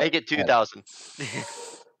 But make it 2,000.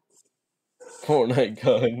 Fortnite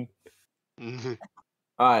gun.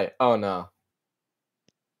 Alright, oh no.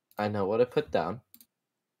 I know what I put down.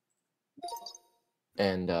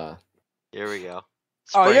 And here we go.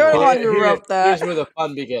 Oh, you're the one who wrote that. Here's where the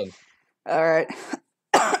fun begins. Alright.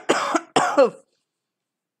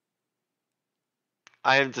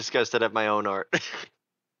 I am disgusted at my own art.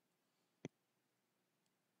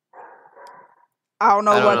 I don't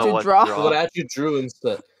know what to draw. Someone actually drew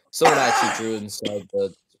inside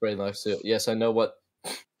the spray next to it. Yes, I know what.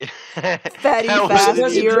 Fatty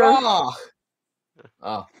fast here. Oh.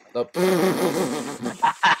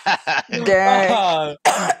 Dang.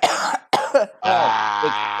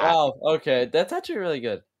 Oh, okay. That's actually really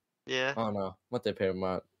good. Yeah. Oh no, what they Paper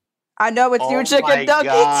Mario? I know it's new chicken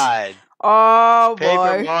nuggets. God. Oh boy.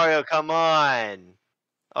 Paper Mario, come on.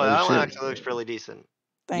 Oh, that one actually looks really decent.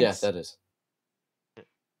 Thanks. Yeah, that is.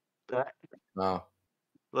 Wow.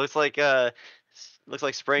 Looks like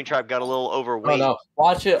Springtrap got a little overweight. Oh no,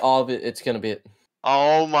 watch it. All of it. It's gonna be it.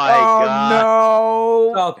 Oh my god.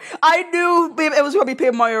 No. Stop. I knew it was gonna be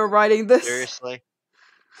Paper Mario writing this. Seriously.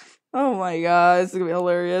 Oh my god, this is gonna be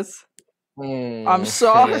hilarious. I'm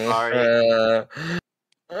sorry.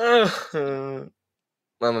 I'm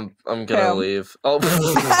gonna leave. Oh.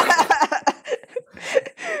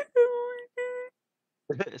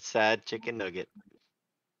 Sad chicken nugget.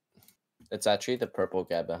 It's actually the purple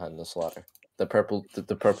guy behind the slaughter. The purple.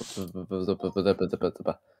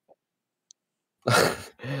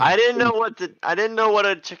 I didn't know what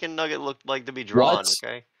a chicken nugget looked like to be drawn. What?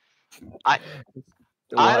 Okay.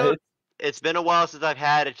 What? It's been a while since I've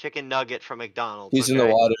had a chicken nugget from McDonald's. He's in okay?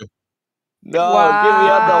 the water. No, Wow. get me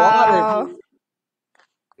out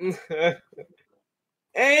the water.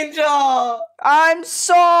 Angel! I'm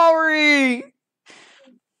sorry.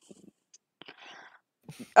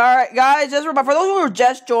 Alright, guys, just remember, for those who are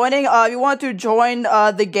just joining, if you want to join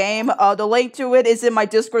the game, the link to it is in my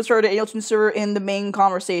Discord server, the Angel server, in the main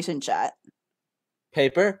conversation chat.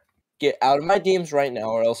 Paper, get out of my DMs right now,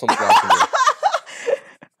 or else I'm blocking you.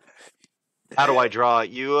 How do I draw?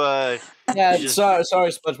 You Yeah, sorry,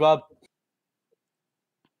 SpongeBob.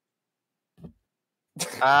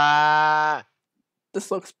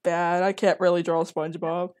 This looks bad. I can't really draw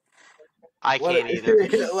SpongeBob. I can't either.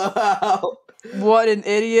 Wow. What an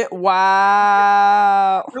idiot.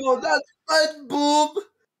 Wow. No, that's SpongeBob.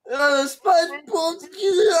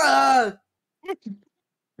 SpongeBob.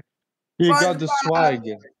 He got the swag.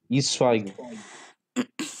 He's swag.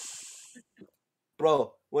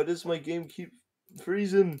 Bro, why does my game keep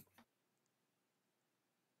freezing?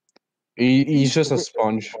 He's just a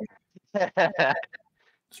sponge.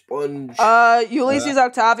 Sponge. Ulysses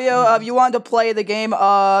Octavio, if you want to play the game,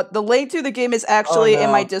 the link to the game is actually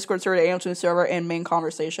in my Discord server, the Angel server, in main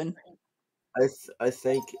conversation. I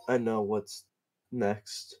think I know what's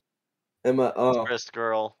next. Emma, Best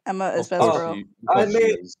girl. Emma is best girl.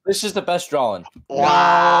 This is the best drawing.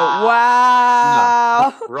 Wow.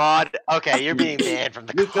 Wow. No. Rod, okay, you're being banned from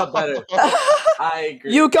the You got better. I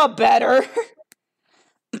agree. You got better.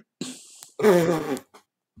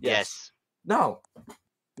 Yes. No.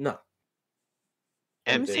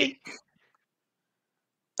 Empty.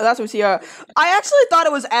 That's what Tiara. I actually thought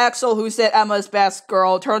it was Axel who said Emma's best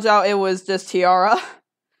girl. Turns out it was just Tiara.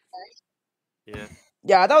 Yeah.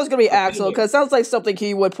 Yeah, that was gonna be Axel, because it sounds like something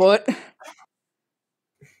he would put.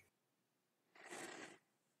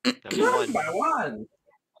 One by one.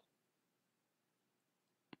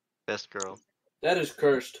 Best girl. That is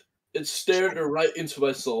cursed. It stared right into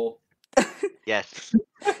my soul. Yes.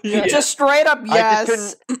 Yeah. Just straight up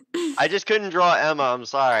yes. I just couldn't draw Emma, I'm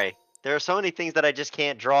sorry. There are so many things that I just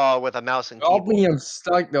can't draw with a mouse and Help keyboard. me, I'm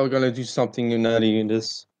stuck. They're gonna do something nutty in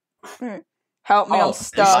this. Help me, I'm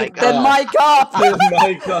stuck. Then mic up.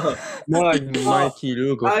 Mic up. More like Mikey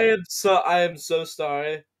Lugo. I am so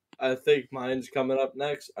sorry. I think mine's coming up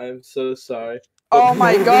next. I am so sorry. Oh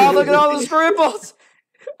my god, look at all the scribbles.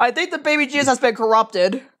 I think the baby Jesus has been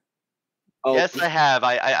corrupted. Oh, Yes, I have.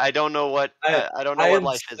 I don't know what I don't know what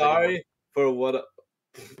life is anymore. Sorry for what.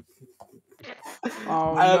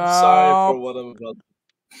 Oh, I am sorry for what I'm about.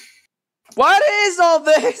 What is all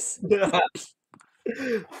this?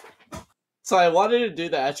 So I wanted to do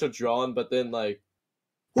the actual drawing, but then like,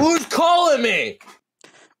 who's calling me?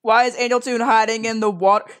 Why is Angel Toon hiding in the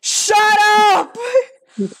water? Shut up!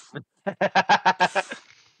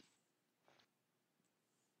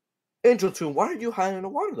 Angel Toon, why are you hiding in the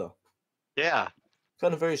water though? Yeah.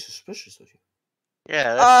 Kind of very suspicious of you.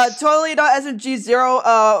 Yeah. That's... Totally not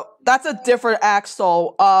SMG0. That's a different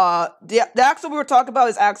Axel. The Axel we were talking about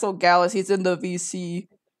is Axel Gallus. He's in the VC.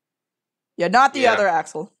 Yeah, not the other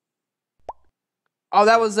Axel. Oh,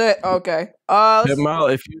 that was it. Okay. Mal,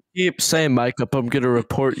 if you keep saying mic up, I'm gonna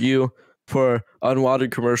report you for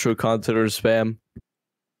unwanted commercial content or spam.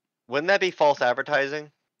 Wouldn't that be false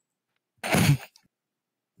advertising?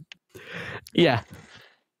 Yeah.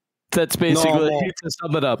 That's basically to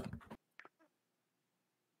sum it up.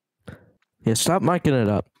 Yeah, stop micing it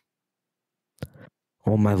up.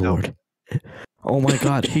 Oh my lord. Oh my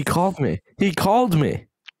god, he called me. He called me.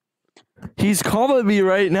 He's calling me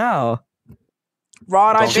right now.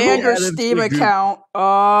 Rod, I banned your Steam account.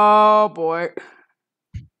 Oh boy.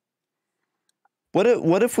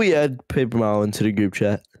 What if we add Paper Mile into the group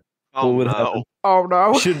chat? Oh what would no. happen? Oh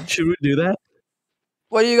no. Should we do that?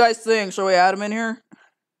 What do you guys think? Should we add him in here?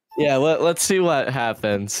 Yeah, let's see what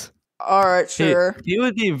happens. Alright, sure. He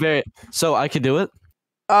would be very... So I could do it?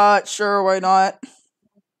 Sure, why not?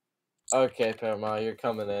 Okay, Paramount, you're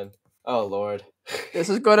coming in. Oh, Lord. This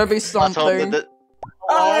is gonna be something.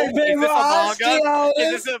 Oh, is this Among Us?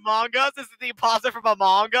 Is this Among Us? Is it the imposter from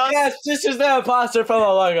Among Us? Yes, this is the imposter from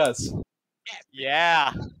Among Us.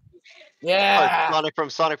 Yeah. Yeah. Oh, Sonic from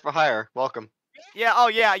Sonic for Hire. Welcome. Yeah, oh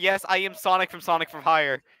yeah, yes, I am Sonic from Sonic for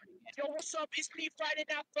Hire. Yo, what's up? It's me Friday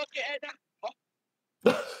now, fucking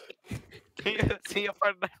See you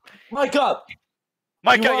Friday night. Mic up.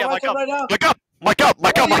 Mic up, yeah, mic up. Right now? Mic up. Mic up,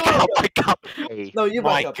 mic up, mic up, mic up. No, you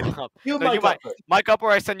mic up. You mic up. Mic up or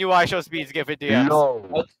I send you iShow Speeds give it DMs.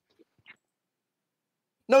 No.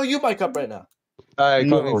 No, you mic up right now. Alright,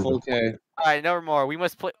 coming full K. Alright, never more. We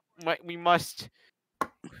must play. We must.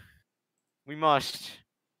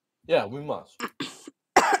 Yeah, we must.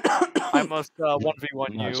 I must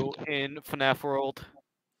 1v1 you in FNAF World.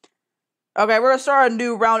 Okay, we're gonna start a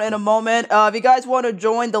new round in a moment. If you guys want to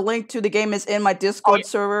join, the link to the game is in my Discord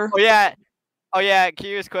server. Oh yeah,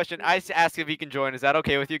 curious question. I asked if he can join. Is that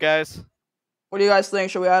okay with you guys? What do you guys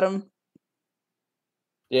think? Should we add him?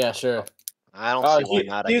 Yeah, sure. I don't see why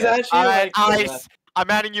not. He's actually Ice. I'm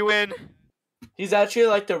adding you in. He's actually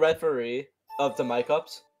like the referee of the mic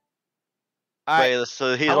ups. Wait,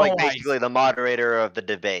 so he's like basically the moderator of the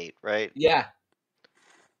debate, right? Yeah.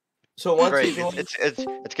 So once Great. It's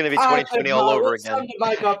gonna be 2020 all over again. Let's time the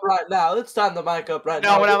mic up right now. Let's time the mic up right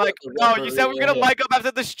now. No, when I'm like, no, you said we're gonna mic up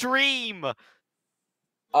after the stream.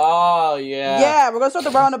 Oh yeah. Yeah, we're gonna start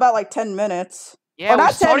the round in about like 10 minutes. Yeah, or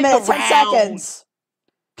not 10 minutes, 10 seconds.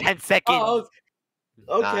 10 seconds. Oh,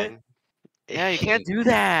 okay. 9. Yeah, you can't do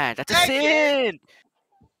that. That's a sin.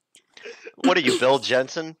 What are you, Bill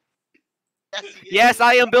Jensen? Yes,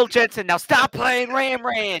 I am Bill Jensen. Now stop playing Ram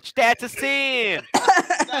Ranch. That's a sin.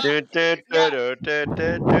 Stop playing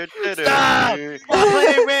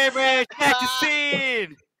Ram Ranch. That's a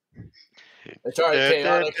sin. It's alright,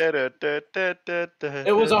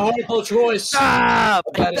 it was a horrible choice. Stop.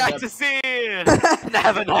 That's a sin.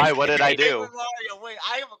 Why? What did I do? Wait,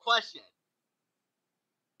 I have a question.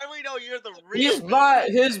 How do we know you're the real?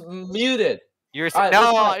 He's muted. You're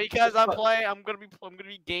no, because I'm playing. I'm gonna be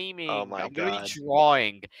gaming. Oh my I'm gonna be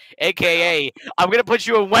drawing, aka I'm gonna put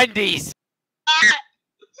you in Wendy's.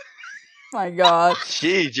 My God.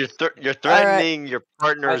 Jeez, you're threatening your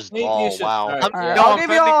partner's ball. Wow. I'll give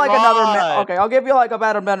you all like another minute. Okay, I'll give you like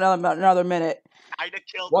about another minute.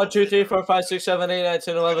 1, 2, 3, 4, 5, 6, 7, 8, 9,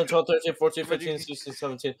 10, 11, 12, 13, 14, 15, 16,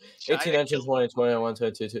 17, 18, 19, 20, 21,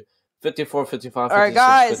 22, 54, 55, 56, Alright,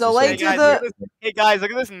 guys, 56, so link to the... Hey, guys,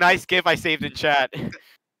 look at this nice GIF I saved in chat.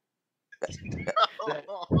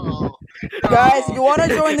 Guys, if you want to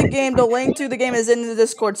join the game, the link to the game is in the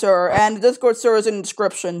Discord server, and the Discord server is in the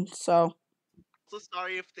description, so... So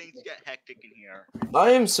sorry if things get hectic in here. I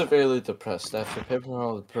am severely depressed after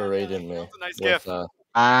Paper paraded me. That's a nice GIF.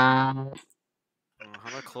 I'm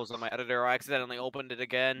gonna close on my editor. I accidentally opened it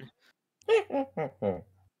again. Here,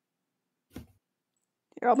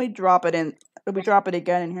 let me drop it in. Let me drop it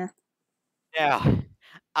again in here. Yeah.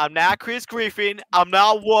 I'm not Chris Griffin. I'm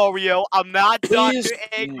not Wario. I'm not Please, Dr.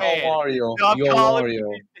 Eggman. Wario. No, You're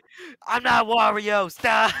Wario. I'm not Wario.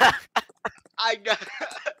 Stop. I got.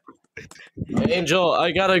 Angel,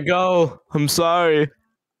 I gotta go. I'm sorry.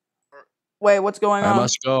 Wait, what's going on? I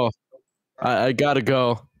must go. I gotta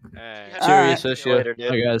go. Hey. Serious Right. issue. Later, dude.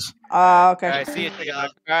 Hi, guys. Okay. Alright, see you, chicken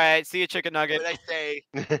nugget. Alright, see you, chicken nugget. What did I say?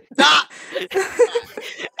 Stop!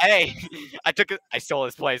 Hey, I stole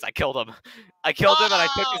his place. I killed him. I killed him and I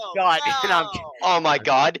took his gun. And I'm... Oh my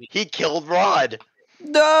God, he killed Rod.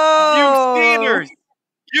 No! You sinners!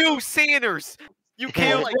 You sinners! You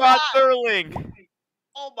killed Rod Sterling!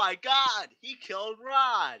 Oh my God! He killed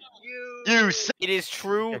Rod. It is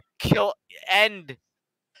true. Kill. End.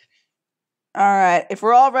 All right. If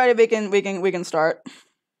we're all ready, we can start.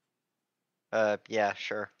 Yeah,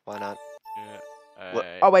 sure. Why not?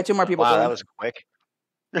 Oh wait, 2 more people. Wow, join. that was quick.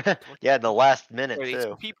 Yeah, the last minute Wait,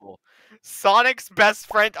 too. people. Sonic's best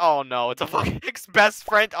friend. Oh no, it's a fucking Sonic's best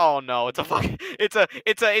friend. Oh no, it's a fucking. It's a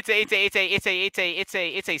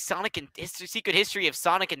Sonic and Secret History of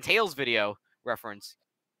Sonic and Tails video reference.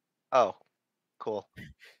 Oh, cool.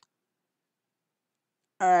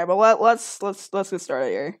 All right, well let's get started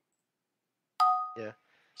here. Yeah.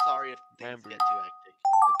 Sorry if things get too hectic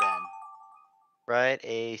again. Write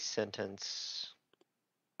a sentence.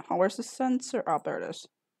 Oh, where's the sensor? Oh, there it is.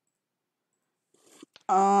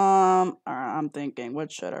 All right, I'm thinking.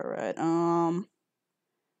 What should I write? Oh,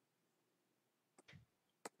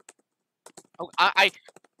 I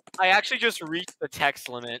actually just reached the text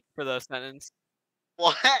limit for the sentence.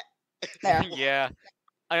 What? There. Yeah.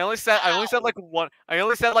 I only said like one. I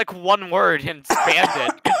only said like one word and spammed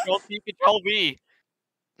it. Control C, Control V.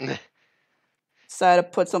 Decided to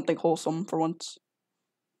put something wholesome for once.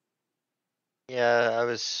 Yeah,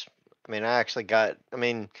 I actually got.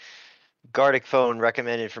 Gartic phone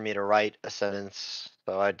recommended for me to write a sentence,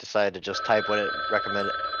 so I decided to just type what it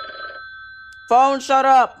recommended. Phone, shut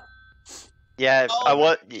up. Yeah,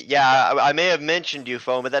 Oh. I may have mentioned you,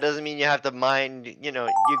 phone, but that doesn't mean you have to mind. You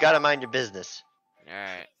gotta mind your business. All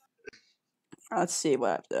right. Let's see what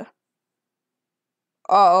I have to.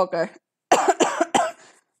 Oh, okay.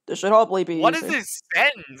 This should hopefully be What easy. is this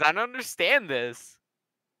sentence? I don't understand this.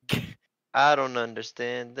 I don't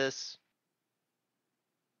understand this.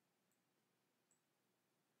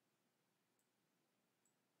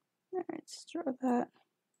 Alright, let's draw that.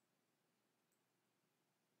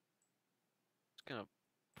 Just gonna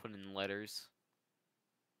put in letters.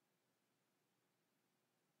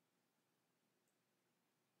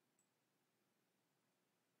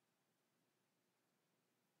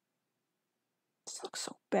 This looks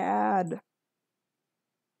so bad.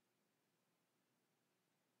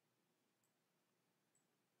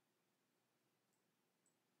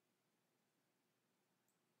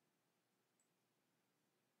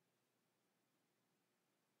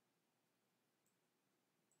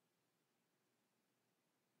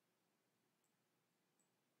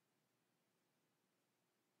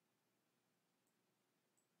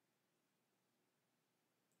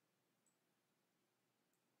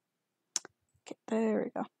 Okay, there we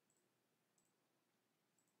go.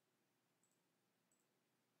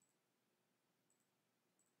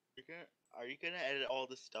 Are you gonna edit all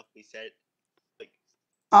the stuff we said? Like,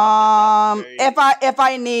 if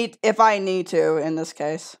I need to in this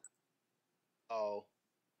case. Oh.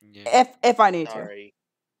 Yeah. If I need Sorry.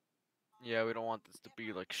 Yeah, we don't want this to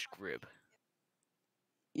be like scrib. to.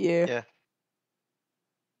 Yeah. Yeah.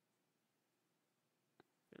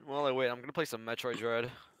 Well, wait, I'm gonna play some Metroid Dread.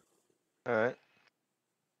 All right.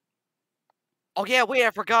 Oh yeah, wait,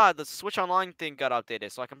 I forgot the Switch Online thing got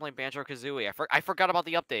updated, so I can play Banjo Kazooie. I forgot about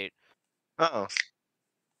the update. Uh-oh.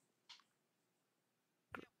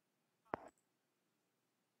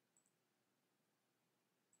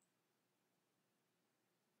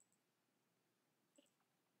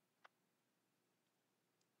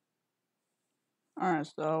 Alright,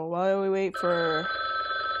 so while we wait for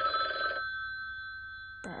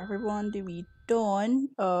everyone to be done,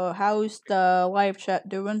 how's the live chat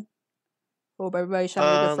doing? Hope everybody's having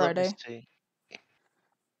a good Let me Friday.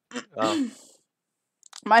 see. Oh.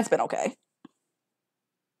 Mine's been okay.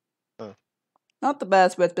 Huh. Not the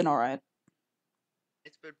best, but it's been alright.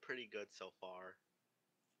 It's been pretty good so far.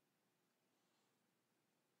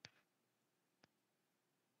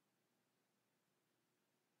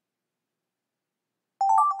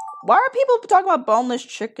 Why are people talking about boneless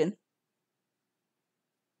chicken?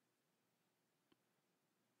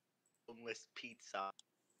 Boneless pizza.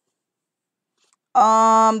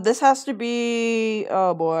 This has to be.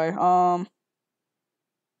 Oh boy.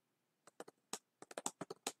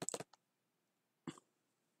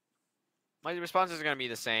 My response is gonna be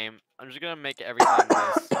the same. I'm just gonna make everything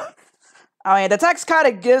this. I mean, the text kind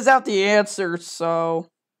of gives out the answer, so.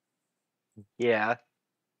 Yeah.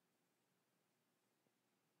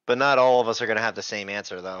 But not all of us are gonna have the same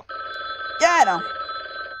answer, though. Yeah, I know.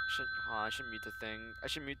 I should mute the thing. I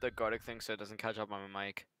should mute the Gartic thing so it doesn't catch up on my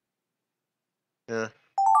mic. Yeah.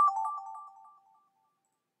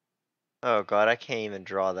 Oh god, I can't even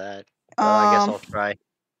draw that. I guess I'll try.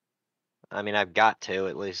 I mean, I've got to,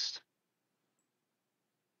 at least.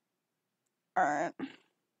 Alright.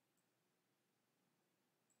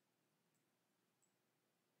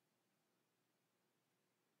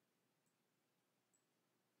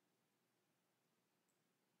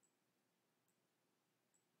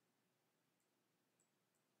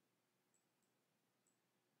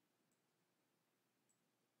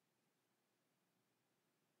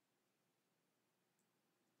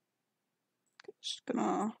 Just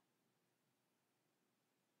gonna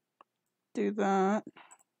do that.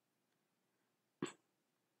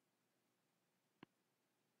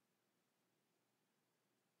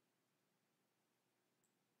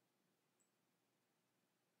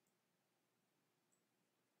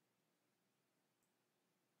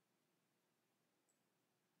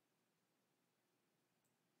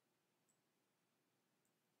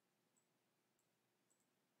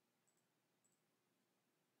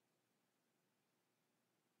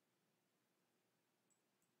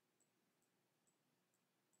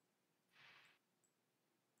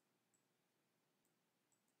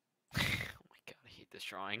 Oh my god, I hate this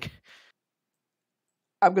drawing.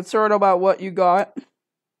 I'm concerned about what you got.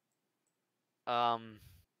 Well,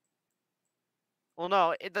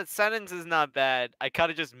 no, the sentence is not bad. I kind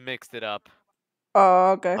of just mixed it up.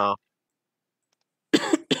 Oh, okay. Oh.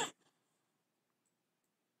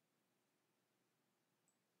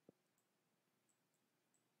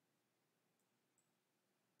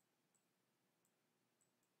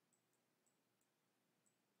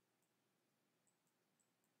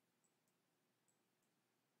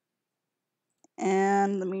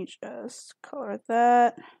 And let me just color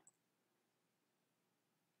that.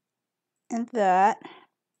 And that.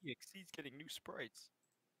 EXC's getting new sprites.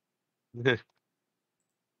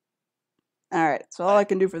 Alright, that's all I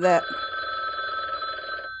can do for that.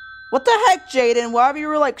 What the heck, Jaden? Why you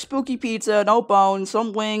were like spooky pizza, no bones,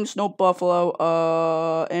 some wings, no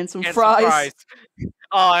buffalo, and some fries.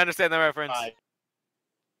 Oh, I understand the reference.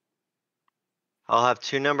 I'll have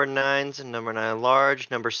 2 number 9s and number 9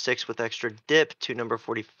 large, number 6 with extra dip, 2 number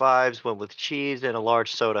 45s, 1 with cheese, and a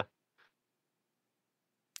large soda.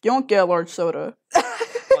 You don't get a large soda.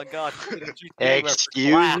 Oh my god.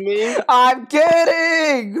 Excuse me? I'm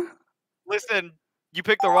kidding! Listen, you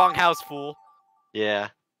picked the wrong house, fool. Yeah.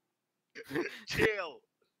 Chill.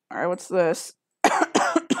 Alright, what's this?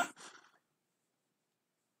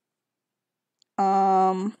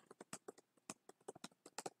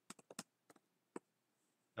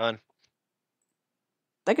 Done. I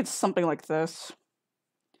think it's something like this.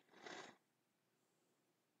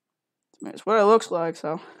 It's what it looks like,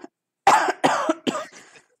 so. Oh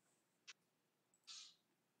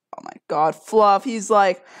my god, Fluff, he's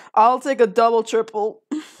like, I'll take a double, triple.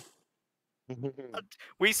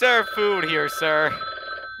 We serve food here, sir.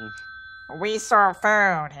 We serve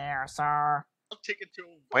food here, sir. I'll take it to.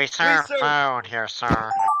 We serve food here,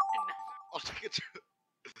 sir. I'll take it to.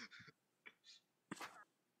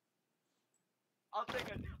 I'll take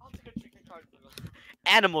a chicken card.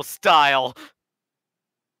 Animal style.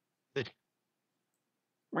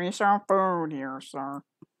 We serve food here, sir.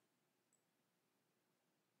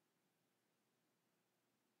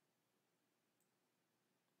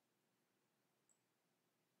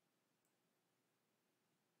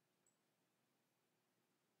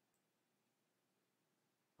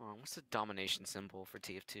 Oh, what's the domination symbol for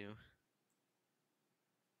TF2?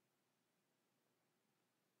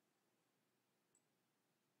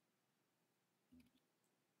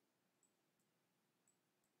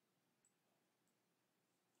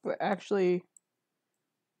 But actually,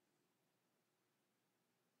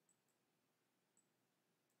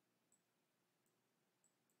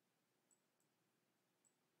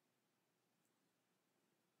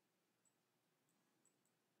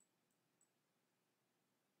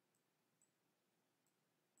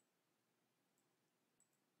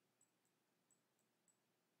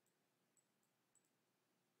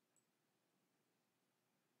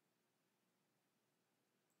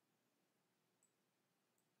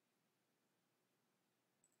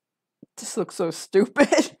 this looks so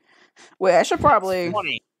stupid. Wait, I should probably. It's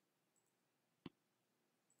funny.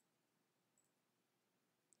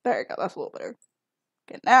 There you go, that's a little better.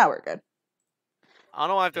 Okay, now we're good. I don't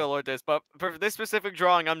know why I have to alert this, but for this specific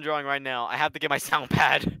drawing I'm drawing right now, I have to get my sound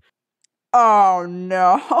pad. Oh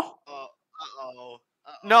no. Uh-oh.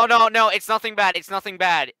 No, it's nothing bad. It's nothing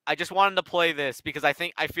bad. I just wanted to play this because I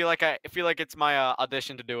feel like it's my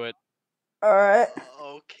audition to do it. Alright.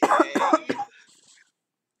 Okay.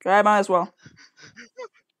 I might as well.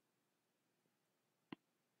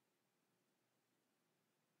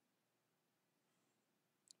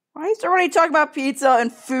 Why is everybody talking about pizza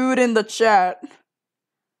and food in the chat?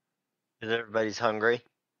 Because everybody's hungry.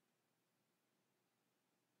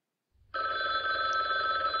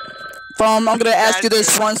 I'm gonna ask you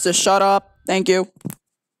this once to shut up. Thank you.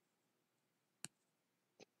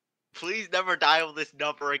 Please never dial this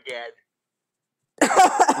number again. We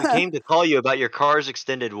came to call you about your car's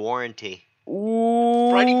extended warranty.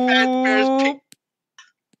 Freddy Fazbear's Pink.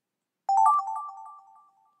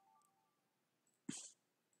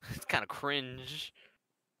 It's kind of cringe.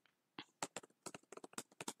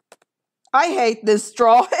 I hate this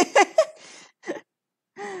drawing.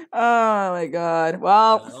 Oh my god.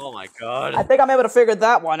 Well. Oh my god. I think I'm able to figure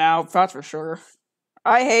that one out. That's for sure.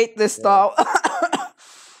 I hate this style.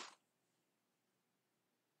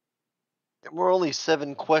 We're only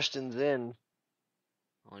 7 questions in.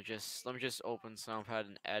 Let me just open Soundpad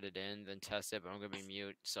and add it in, then test it. But I'm gonna be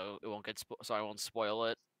mute, so it won't get so I won't spoil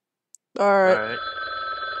it. All right.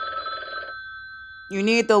 You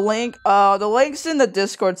need the link. The link's in the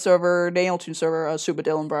Discord server, Daniel 2 server, Super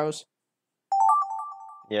Dylan Bros.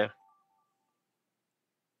 Yeah.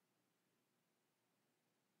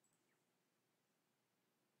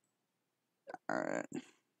 All right.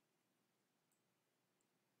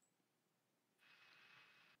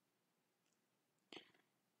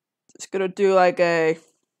 Just gonna do like a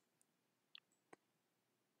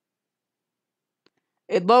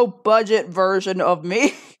low budget version of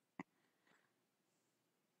me.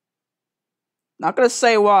 Not gonna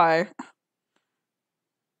say why.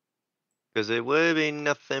 Because it would be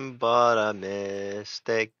nothing but a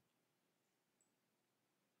mistake.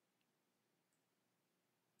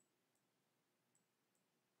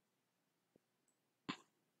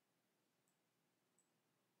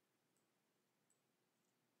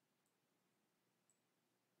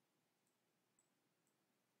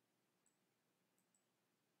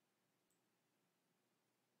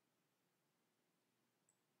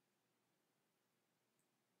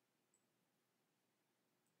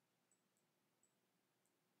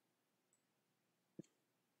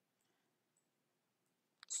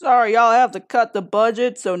 Sorry, y'all, I have to cut the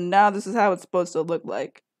budget, so now this is how it's supposed to look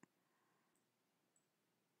like.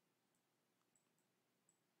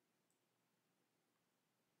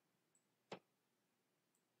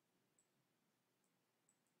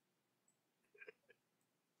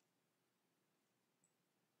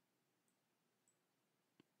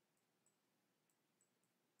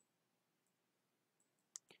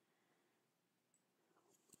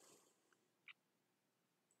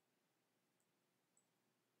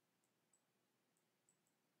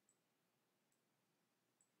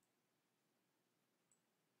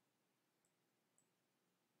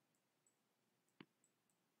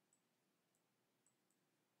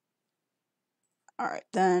 Alright,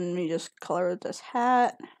 then let me just color this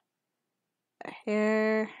hat, the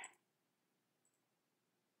hair.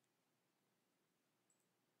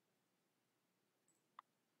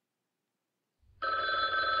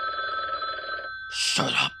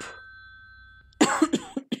 Shut up.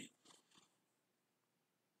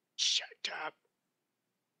 Shut up.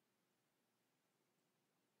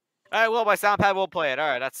 Alright, well, my Soundpad will play it.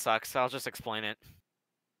 Alright, that sucks. I'll just explain it.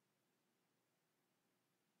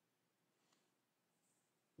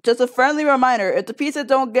 Just a friendly reminder, if the pizza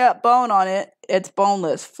don't get bone on it, it's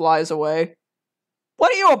boneless. Flies away.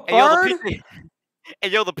 What are you, a bird? Hey,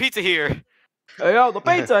 yo, the pizza here. Hey, yo, the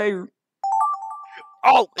pizza here.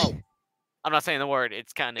 Oh! I'm not saying the word.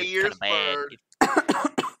 It's kind of bad.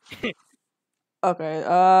 Okay,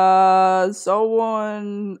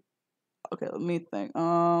 someone... Okay, let me think.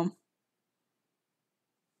 I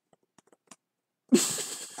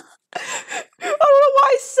don't know why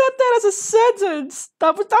I said that as a sentence.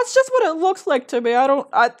 That's just what it looks like to me.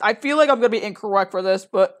 I feel like I'm gonna be incorrect for this,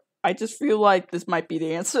 but I just feel like this might be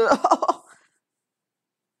the answer.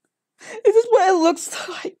 This is what it looks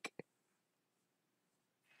like.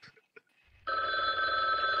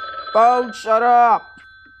 Phone, shut up.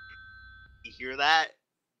 You hear that?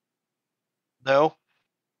 No.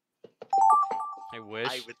 I wish.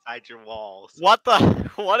 I'm inside your walls. What the?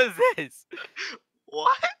 What is this?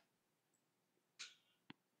 What?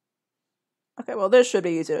 Okay, well, this should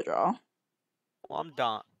be easy to draw. Well, I'm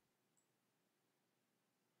done.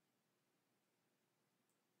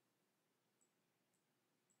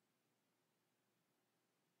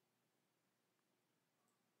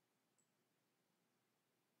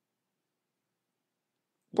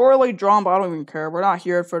 Poorly drawn, but I don't even care. We're not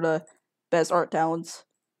here for the best art talents.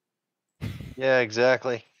 Yeah,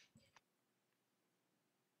 exactly.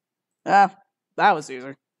 Ah, that was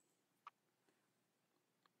easy.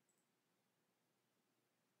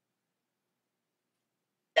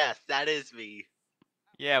 Yes, that is me.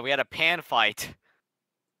 Yeah, we had a pan fight.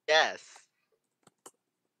 Yes.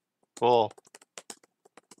 Cool.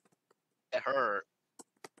 It hurt.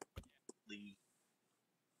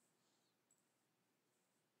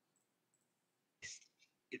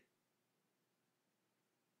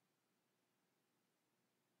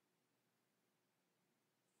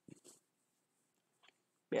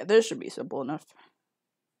 Yeah, this should be simple enough.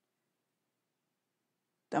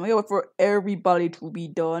 Then we wait for everybody to be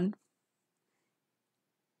done.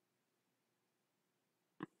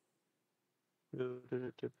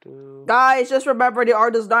 Guys, just remember the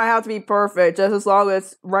art does not have to be perfect, just as long as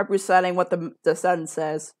it's representing what the sentence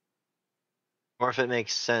says. Or if it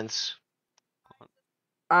makes sense.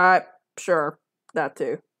 Sure, that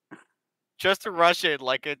too. Just to rush it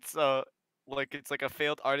like it's like a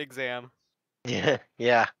failed art exam. Yeah,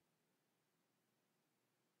 yeah.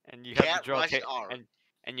 And you have to draw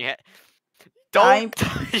and you Don't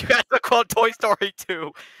you have to quote Toy Story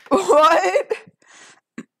 2. What?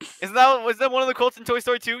 Was that one of the quotes in Toy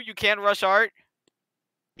Story 2? You can't rush art.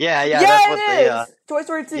 Yeah, that's what the Toy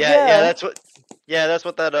Story 2. That's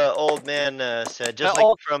what that old man said. Just the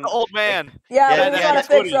old man. Yeah, he was trying to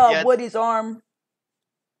fix Woody's arm.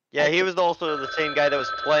 Yeah, he was also the same guy that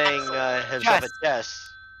was playing himself at chess.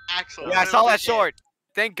 Excellent. Yeah, I saw that short.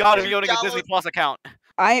 Thank God if you're owning a Disney Plus account.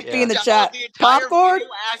 I ain't feeding the chat. Popcorn,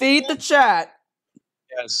 feed the chat.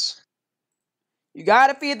 Yes. You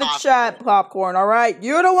gotta feed the chat, Popcorn, alright?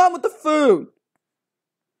 You're the one with the food.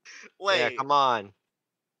 Wait. Yeah, come on.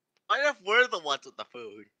 What if we're the ones with the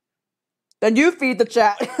food? Then you feed the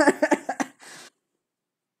chat.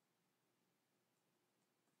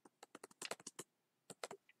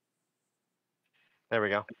 There we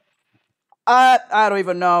go. I don't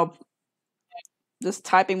even know. Just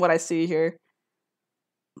typing what I see here.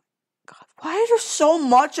 God, why is there so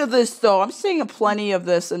much of this though? I'm seeing plenty of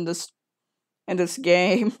this in this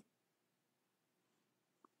game.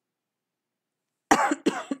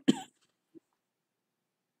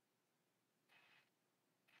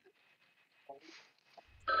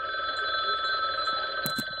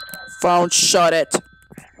 Phone, shut it.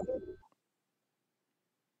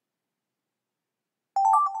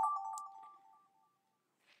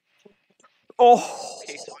 Oh.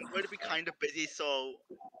 Okay, so I'm going to be kind of busy, so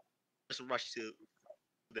just rush to.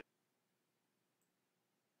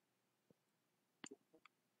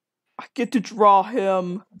 I get to draw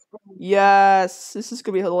him. Yes, this is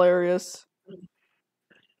gonna be hilarious.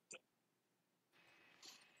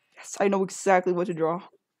 Yes, I know exactly what to draw.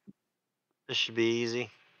 This should be easy.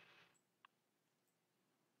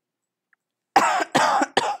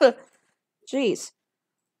 Jeez.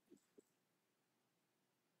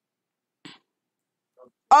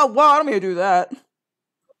 Oh, wow, I don't mean to do that.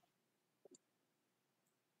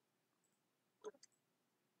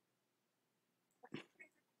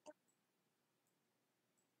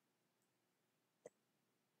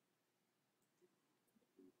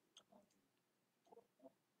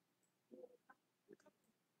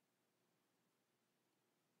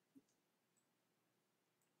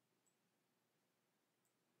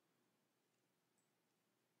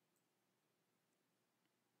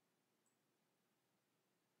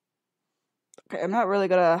 Okay, I'm not really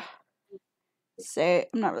gonna say.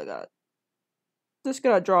 I'm not really gonna. Just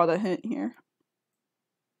gonna draw the hint here.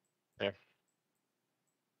 There.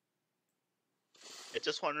 I'm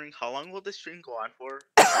just wondering, how long will this stream go on for?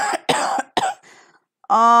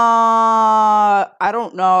 I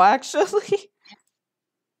don't know actually.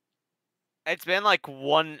 It's been like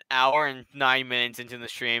 1 hour and 9 minutes into the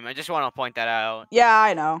stream. I just want to point that out. Yeah,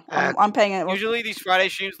 I know. I'm paying it. Usually these Friday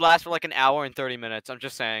streams last for like an hour and 30 minutes. I'm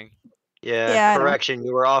just saying. Yeah, correction.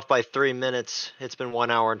 You were off by 3 minutes. It's been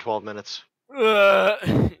 1 hour and 12 minutes.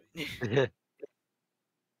 Not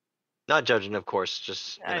judging, of course.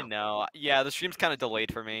 Just I know. Yeah, the stream's kind of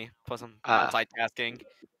delayed for me. Plus, I'm multitasking.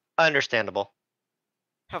 Understandable.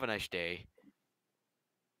 Have a nice day.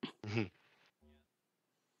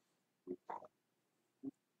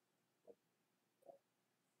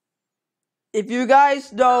 If you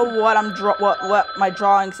guys know what what my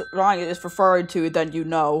drawing is referring to, then you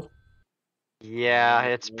know. Yeah,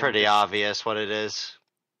 it's pretty obvious what it is.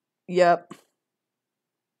 Yep.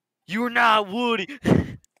 You're not Woody.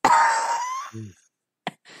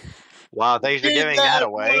 Wow, thanks for giving that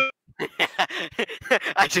away.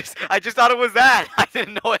 I just thought it was that. I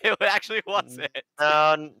didn't know it actually was it.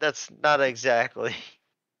 No, that's not exactly.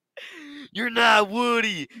 You're not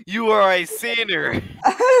Woody. You are a sinner.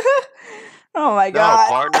 Oh my god.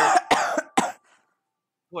 No, partner.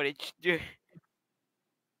 What did you do?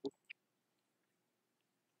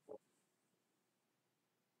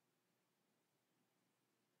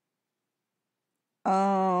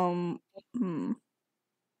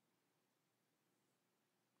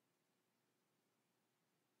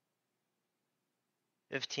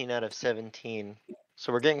 15 out of 17.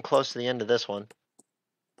 So we're getting close to the end of this one.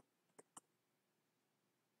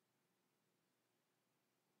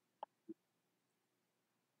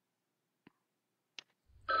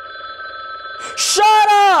 Shut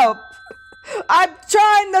up! I'm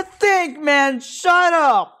trying to think, man. Shut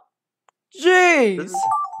up. Jeez.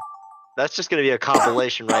 That's just gonna be a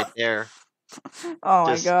compilation right there. Oh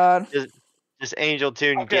my god. This Angel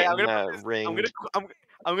Tune Okay, getting ring. I'm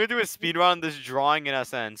gonna do a speed run on this drawing in a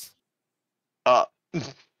sense. I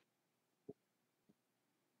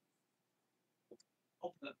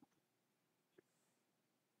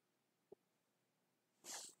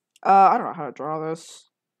don't know how to draw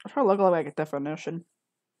this. I'm trying to look like a definition.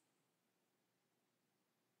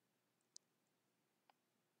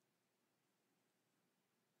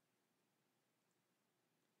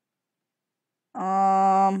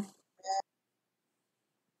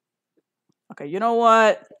 Okay, you know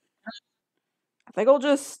what? I think I'll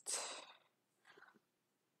just.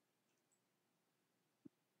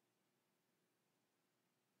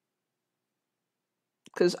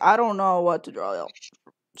 Because I don't know what to draw else.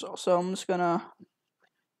 So I'm just gonna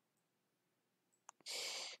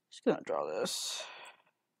draw this.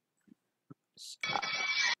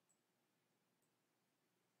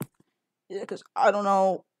 Yeah, because I don't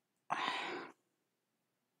know.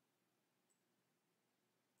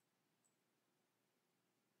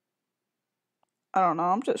 I don't know.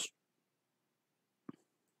 I'm just.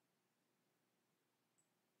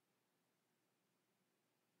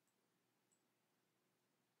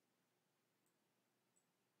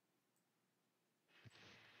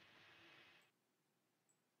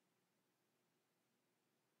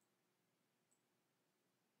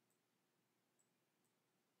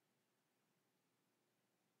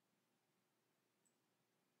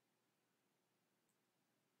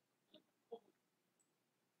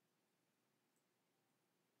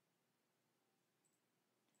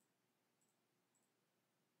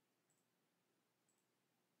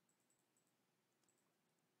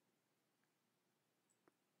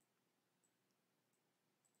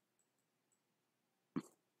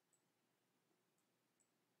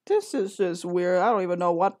 This is just weird. I don't even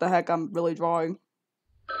know what the heck I'm really drawing.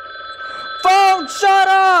 Phone, shut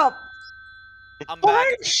up! I'm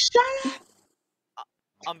back. Shut up!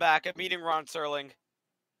 I'm back. I'm meeting Ron Serling.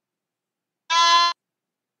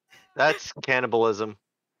 That's cannibalism.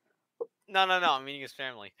 No. I'm meeting his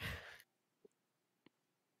family.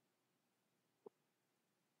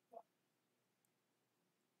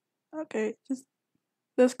 Okay,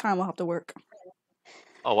 this kind will have to work.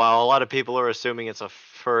 Oh wow, a lot of people are assuming it's a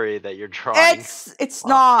furry that you're drawing. It's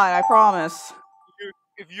not, I promise.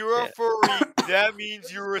 If you're a furry, that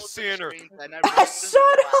means you're a sinner. Shut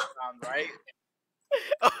up! Right?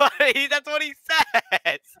 That's what he says.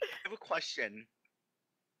 I have a question.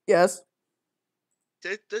 Yes.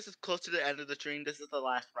 This is close to the end of the stream. This is the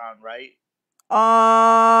last round, right?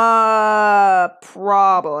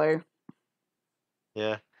 Probably.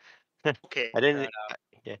 Yeah. Okay.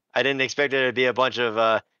 I didn't expect it to be a bunch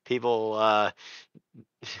of people.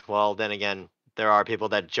 Well, then again, there are people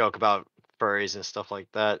that joke about furries and stuff like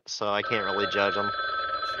that, so I can't really judge them.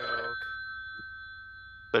 Joke.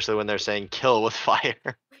 Especially when they're saying "kill with fire."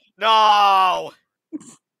 No.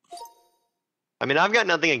 I mean, I've got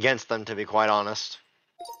nothing against them, to be quite honest.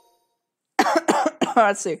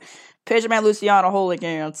 Let's see. Pager Man Luciano holding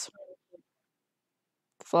hands.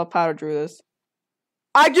 Fluff Powder drew this.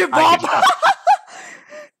 I give up!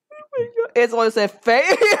 It's always a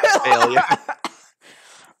failure.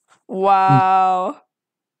 Wow.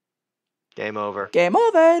 Game over. Game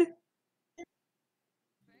over.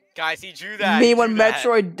 Guys, he drew that. Me when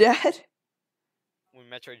Metroid dead. When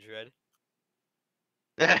Metroid Dread.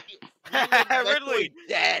 Ridley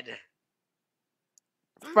dead.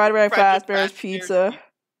 Friday Fazbear's Pizza.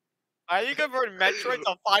 Are you converting Metroid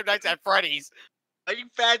to Five Nights at Freddy's? Are you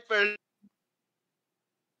Fazbear?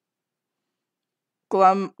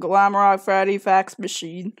 Glamrock Freddy Fax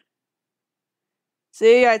Machine.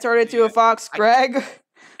 See, I turned it into a Fox Greg.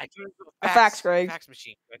 I turned it into a Fax Greg. Fax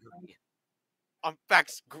machine. I'm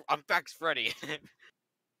Fax Freddy.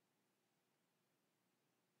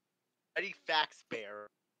 Freddy Fax Bear.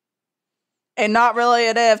 And not really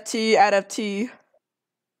an NFT out of T.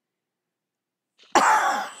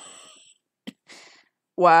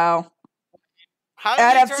 Wow. How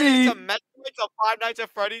did you turn it into Metroid to Five Nights at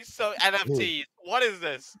Freddy's? So NFTs. What is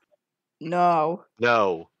this? No.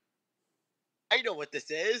 No. I know what this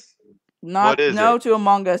is. Not no to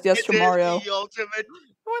Among Us, yes to Mario. The ultimate.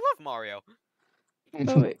 Oh, I love Mario.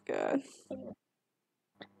 Oh my god.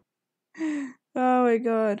 Oh my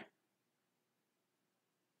god.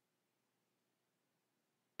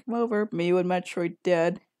 Come over, me when Metroid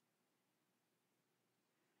dead.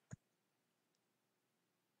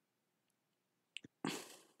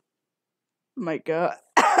 My god.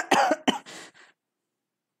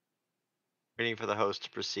 Waiting for the host to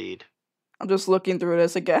proceed. I'm just looking through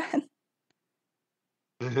this again.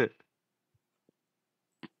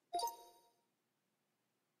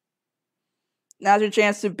 Now's your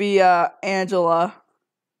chance to be Angela.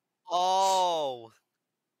 Oh.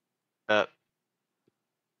 We're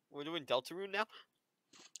doing Deltarune now?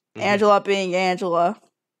 Angela being Angela.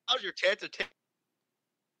 How's your chance of I'm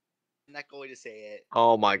not going to say it.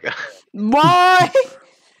 Oh my god. Why?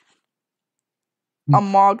 A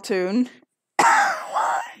Mogtoon.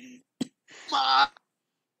 Why?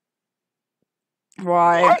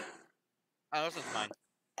 What? Oh, this is mine.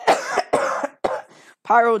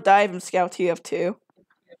 Pyro dive and Scout TF2.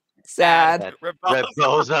 Sad. Rip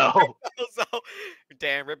Bozo.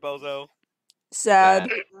 Damn, Rip Bozo.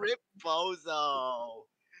 Sad. Rip Bozo.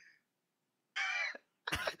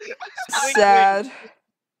 Sad.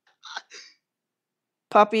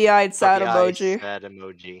 Puppy-eyed sad emoji. Sad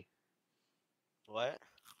emoji. What?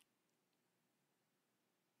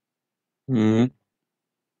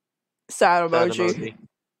 Sad emoji.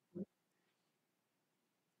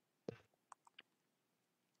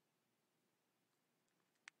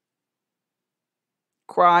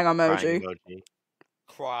 Crying emoji.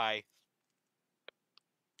 Cry.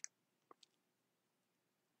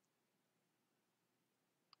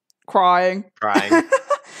 Crying.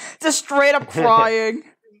 Just straight up crying.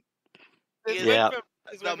 Yeah.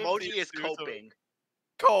 The emoji is coping.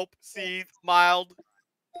 Cope, seethe, mild.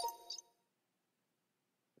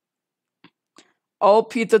 Oh,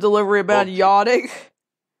 pizza delivery man yawning.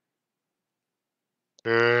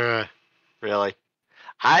 Really?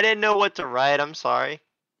 I didn't know what to write. I'm sorry.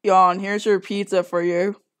 Yawn, here's your pizza for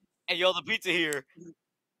you. Hey, yo, the pizza here.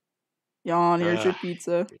 Yawn, here's your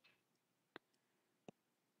pizza.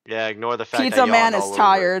 Yeah, ignore the fact Pizza man is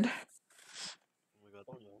tired.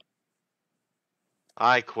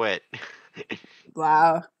 I quit.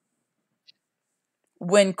 Wow.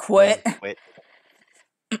 When quit. When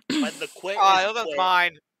the quit That's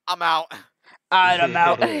mine. I'm out. I'm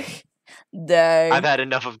out. Dang. I've had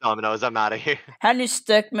enough of dominoes. I'm out of here. Henry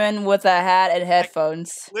Stickmin with a hat and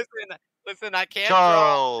headphones. Listen, I can't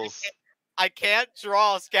Charles. draw. I can't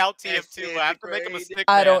draw Scout TF2. I have to make him a stick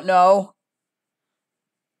I man. don't know.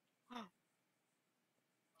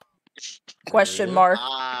 Question mark.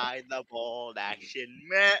 I the bold action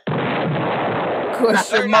man.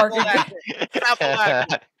 Question mark.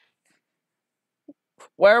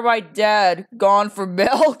 Where my dad? Gone for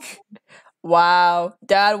milk? Wow.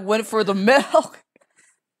 Dad went for the milk.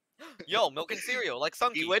 Yo, milk and cereal, like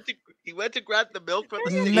Sunky. He went to grab the milk from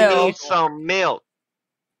the Milk. He needs some milk.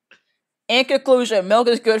 In conclusion, milk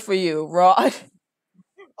is good for you, Rod.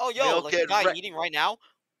 Oh, yo, Milk like the and guy eating right now.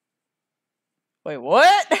 Wait,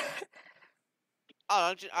 what?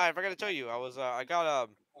 Oh, I forgot to tell you. I got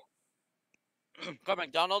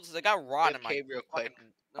McDonald's. They got Ron in my. Okay, real quick.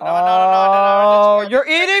 No. You're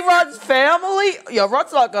eating Rod's family? Yo,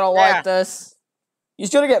 Rod's not gonna like this. He's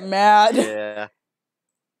gonna get mad. Yeah.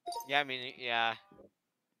 Yeah, I mean, yeah.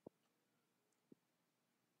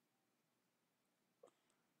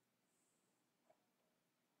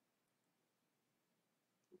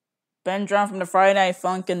 Ben drowned from the Friday Night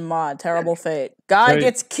Funkin' mod. Terrible fate. Guy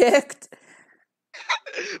gets kicked.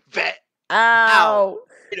 Bet. Ow.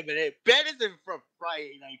 Wait a minute. Ben isn't from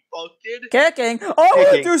Friday Night Funkin'. Kicking. Oh,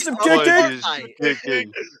 we'll do some kicking.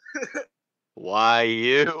 Kicking. Why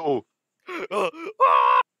you?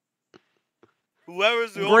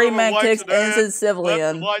 Whoever's the Green man kicks innocent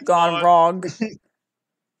civilian. Gone wrong.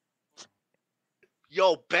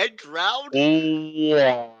 Yo, Ben drowned?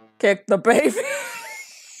 Yeah. Kick the baby.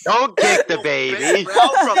 Don't kick the baby. Ben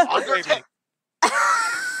drowned from Undertale.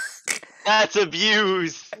 That's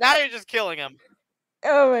abuse. Now you're just killing him.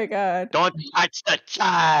 Oh my god. Don't touch the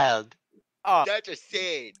child. Oh, That's a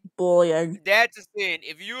sin. Bullying. that's a sin.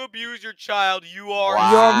 If you abuse your child, you are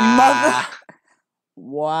Your mother.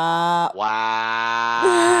 Wow.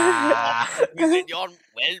 Wow. visit your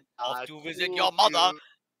off to visit your mother.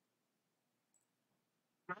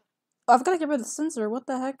 Oh, I've got to get rid of the censor. What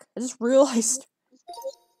the heck? I just realized.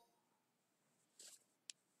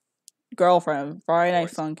 Girlfriend. Friday Night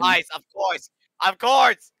Funkin'. Nice, of course.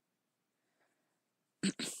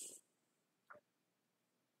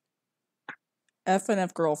 F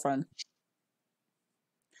girlfriend.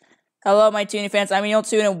 Hello, my Toonie fans. I'm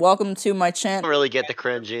Tune, and welcome to my I channel. don't really get the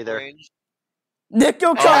cringe either. Nick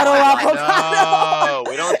Ocado No,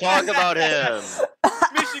 we don't talk about him.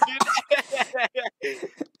 Michigan.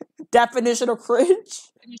 Definition of cringe.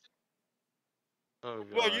 Oh,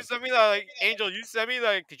 Well, you sent me that, like, Angel, did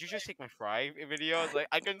you just take my fry video? I was like,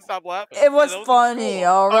 I couldn't stop laughing. It was And funny,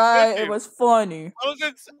 alright? It was funny. I was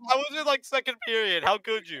in like second period. How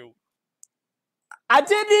could you? I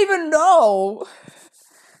didn't even know.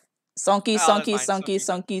 Sunky.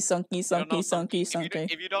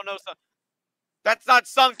 If you don't know That's not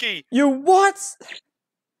Sunky. You what?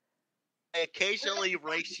 Occasionally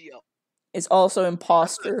ratio. It's also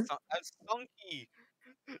imposter. That's Sunky.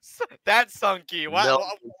 That's Sunky. Milk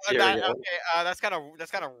That, cereal. okay, that's kind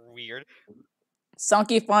of weird.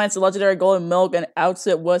 Sunky finds the legendary golden milk and outs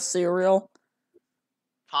it with cereal.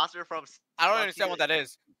 Imposter from. I don't understand what that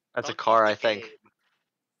is. That's a car, I think.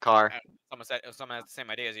 Car. Someone has the same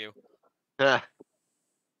idea as you.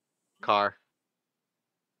 Car.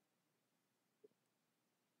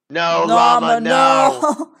 No, llama,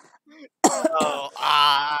 no. Oh,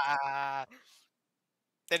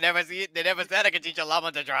 they never said I could teach a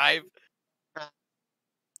llama to drive.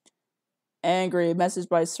 Angry. Message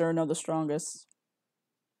by Cerno the strongest.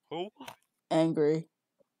 Who? Angry.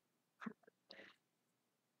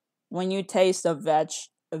 When you taste a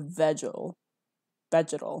vegetal. I'm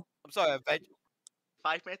sorry,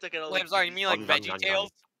 5 minutes ago. Wait, I'm sorry, you mean like Veggie Tales?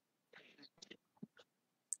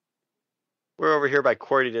 We're over here by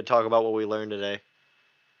Cordy to talk about what we learned today.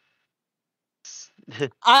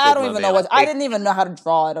 I don't even know what. I didn't even know how to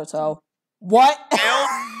draw it, so. What?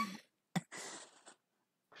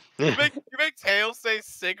 You make Tails say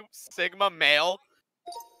Sigma male?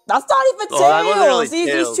 That's not even Tails!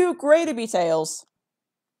 He's too gray to be Tails.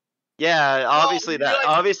 Yeah, obviously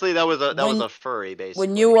that was a furry, basically.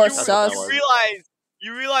 When you were sus,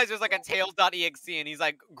 you realize there's like a Tails.exe and he's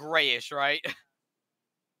like grayish, right?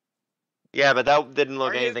 Yeah, but that didn't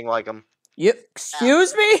look anything like him. You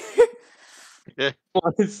excuse me?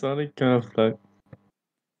 Why is Sonic kind of like?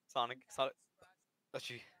 Sonic.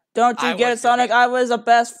 Don't you get it, Sonic? I was a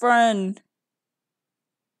best friend.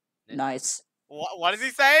 Nice. What is he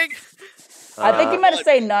saying? I think he meant to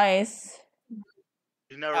say nice.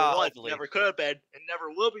 You never was, never could have been, and never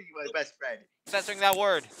will be my best friend. Censoring that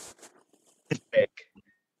word.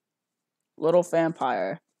 Little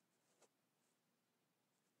vampire.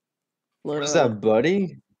 What's that,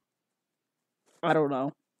 buddy? I don't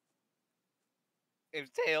know. If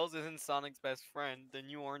Tails isn't Sonic's best friend, then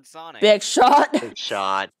you aren't Sonic. Big shot. Big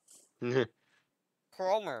shot.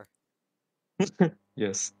 Cromer.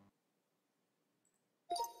 Yes.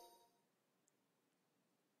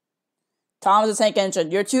 Thomas the Tank Engine.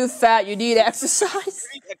 You're too fat. You need exercise.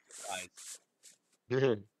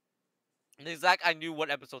 Zach, I knew what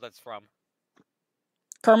episode that's from.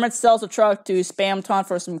 Kermit sells a truck to Spam Ton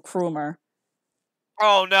for some Krumer.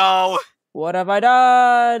 Oh no! What have I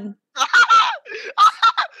done?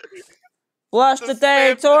 Flush the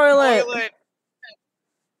dang toilet.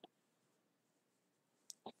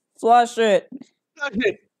 Flush it.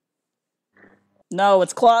 No,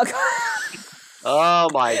 it's clogged. Oh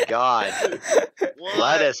my god.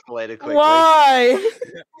 That escalated quickly. Why?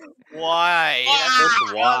 Why?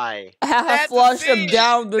 Just why? I have flushed him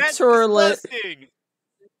down the toilet.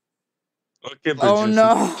 Okay, oh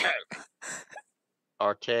no.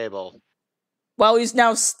 Our table. Well, he's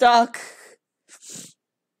now stuck.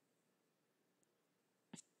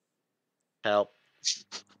 Help.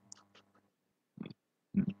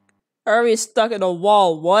 Irvy's stuck in a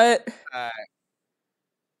wall. What?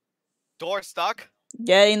 Door stuck?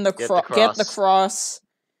 Get the cross.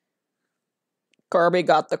 Kirby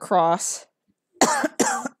got the cross. Got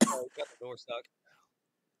the door stuck.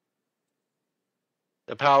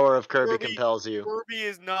 The power of Kirby compels you. Kirby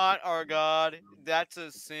is not our god. That's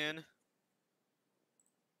a sin.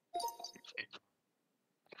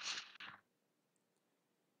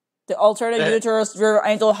 The alternate uterus your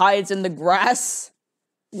angel hides in the grass.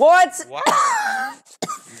 What? What?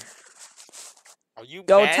 Are you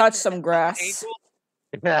Go mad? touch some grass.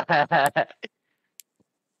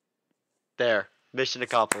 There. Mission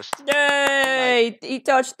accomplished. Yay! He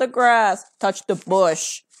touched the grass. Touched the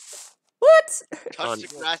bush. What? Touch the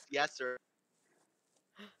grass, yes, sir.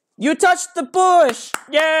 You touched the bush!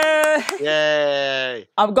 Yay! Yay!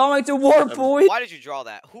 I'm going to Warp Point. Why did you draw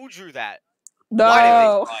that? Who drew that?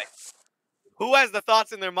 No. Who has the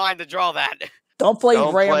thoughts in their mind to draw that? Don't play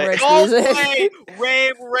Ram Rich music. Don't play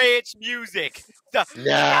Ram Rich music.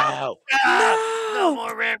 No. No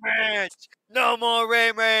more Ram Rich. No more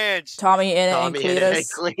Ram Rich. Tommy in it and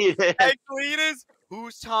Cletus. And Cletus?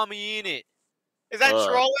 Who's Tommy in it? Is that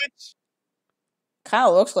Trollich? Kind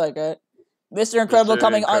of looks like it. Mr. Incredible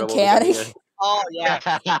coming uncanny. Oh yeah.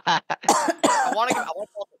 I want to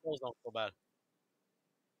put the clothes on so bad.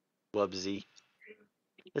 Wubsy.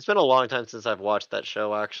 It's been a long time since I've watched that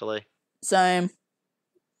show, actually. Same.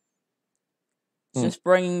 Just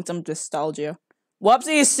bringing some nostalgia.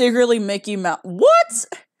 Wubsy is secretly Mickey Mouse. What?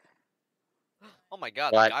 Oh my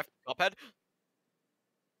god, that guy from Cuphead?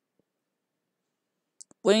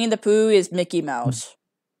 Winnie the Pooh is Mickey Mouse.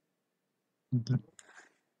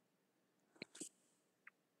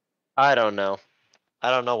 I don't know. I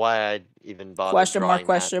don't know why I even bothered Question mark, drawing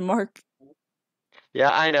question mark. Yeah,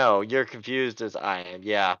 I know. You're confused as I am.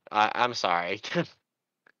 Yeah, I'm sorry.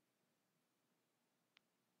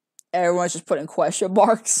 Everyone's just putting question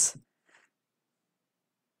marks.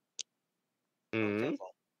 Hmm.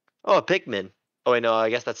 Oh, a Pikmin. Oh, wait, no, I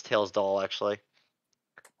guess that's Tails' doll, actually.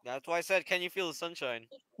 That's why I said, can you feel the sunshine?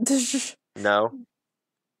 No.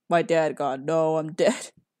 My dad gone. No, I'm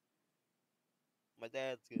dead. My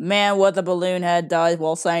dad's good. Man with a balloon head dies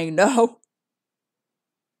while saying no.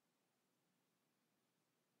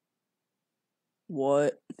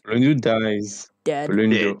 What? Balloon dies. Dead.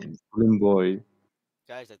 Balloon boy.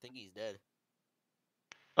 Guys, I think he's dead.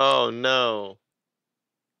 Oh, no.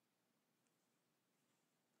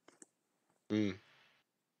 Hmm.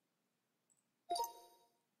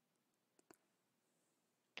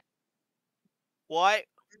 What?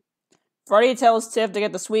 Freddy tells Tiff to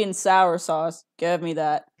get the sweet and sour sauce. Give me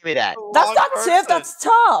that. Give me that. That's not Tiff, that's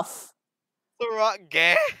tough. The rock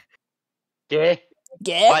gay? Gay?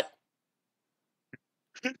 Gay? What?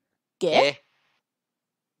 Gay?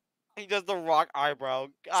 He does the rock eyebrow.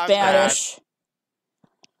 Spanish.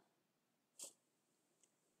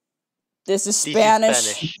 This is Spanish.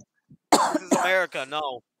 This is America,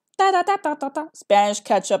 no. Spanish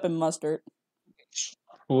ketchup and mustard.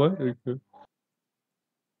 What?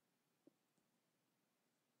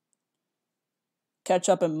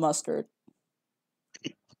 Ketchup and mustard.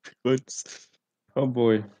 What? Oh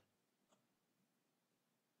boy.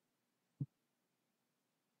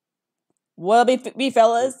 What'll be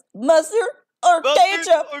fellas? Mustard or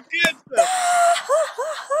ketchup? Or ketchup.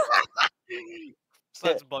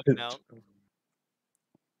 Sun's bugging out.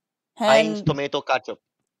 Heinz tomato ketchup.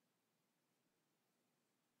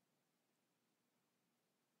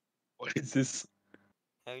 What is this?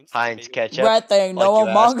 Heinz ketchup. Red thing, like no you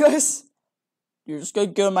Among Us. You're just gonna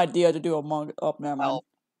give him an idea to do Among Us. Man.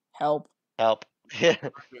 Help. Help.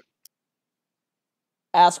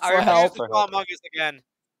 Ask for help. Among Us again.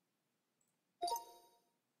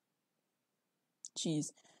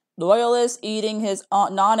 Jeez. Loyalist eating his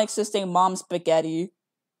non-existing mom's spaghetti.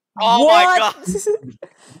 Oh what? My god! Is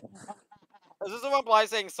this the one Bly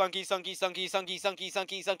saying sunky, sunky, sunky, sunky, sunky,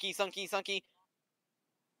 sunky, sunky, sunky, sunky?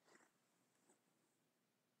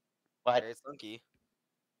 What? Very sunky.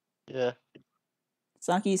 Yeah.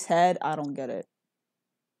 Sunky's head? I don't get it.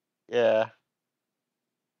 Yeah.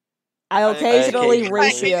 I occasionally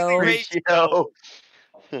ratio.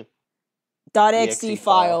 .exe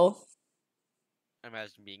file. I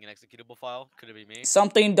imagine being an executable file. Could it be me?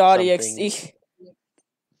 Something.exe.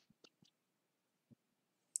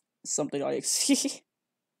 Something.exe.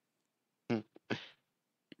 Is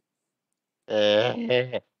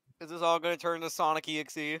this all gonna turn to Sonic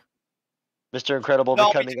EXE? Mr. Incredible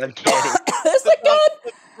becoming uncanny. Is it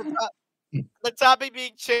good? The topic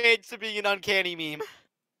being changed to being an uncanny meme.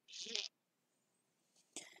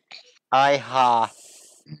 I-ha.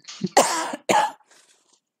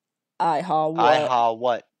 I-ha what? I-ha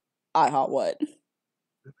what? I-ha what?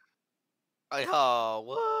 I-ha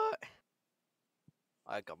what?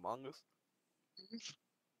 Like Among Us?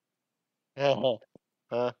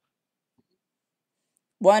 Huh?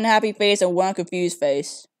 One happy face and one confused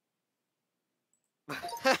face.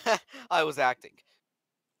 I was acting.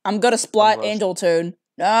 I'm gonna splat Angel Tune.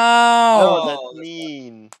 No! Oh, that's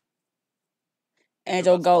mean.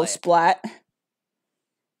 Angel go splat.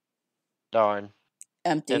 Darn.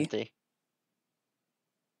 Empty.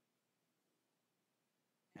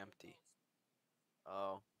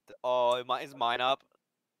 Oh. Oh, is mine up?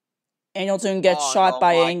 Angel Tune gets shot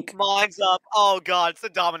by ink. Mine's up. Oh god, it's a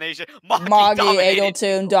domination. Moggy Angel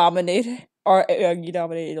Tune dominated. Or you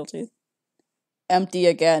dominated Angel Tune. Empty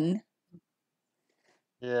again.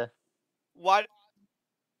 Yeah. What?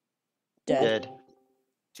 Dead.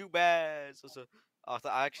 Too bad.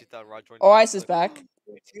 I actually thought Rod joined. Oh, Ice is back.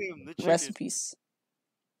 Tim, Rest in peace.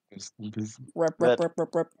 Rip.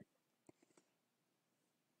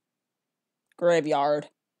 Graveyard.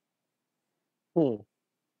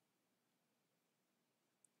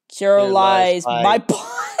 Here lies my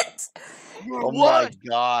butt. Oh my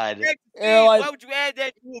god. Why would you add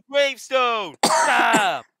that to a gravestone?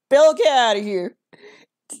 Stop. Bill, get out of here.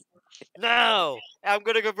 No. I'm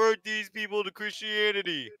gonna convert these people to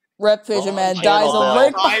Christianity. Rep Fisherman dies of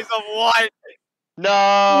rape. Dies of what?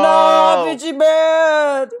 No,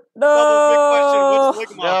 Fisherman. No.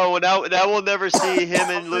 No, that will never see him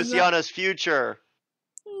in Luciana's future.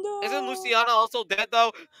 No. Isn't Luciana also dead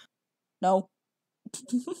though? No.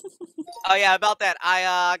 Oh yeah, about that.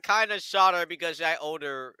 I kind of shot her because I owed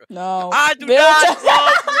her. No. I do Bill not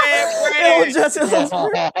love Ray.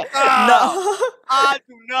 No. I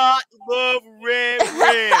do not love red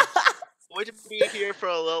ribs. Going to be here for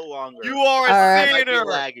a little longer. You are a Alright. Might be sinner.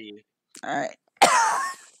 laggy. Alright.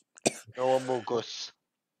 No Among Us.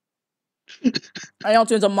 I know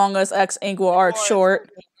tunes Among Us X Inkwell art short.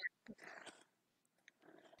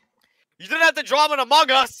 You didn't have to draw him in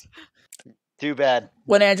Among Us. Too bad.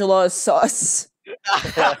 When Angela is sus.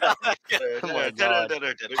 Oh my god.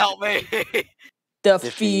 Help me.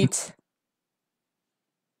 Defeat.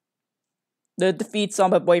 The defeat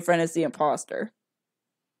song, but boyfriend is the imposter.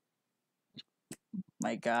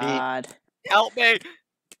 My god. Help me.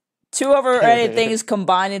 Two overrated things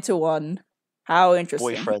combined into one. How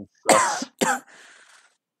interesting. Boyfriend sus.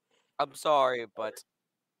 I'm sorry, but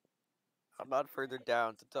I'm not further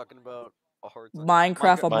down to talking about a hard time.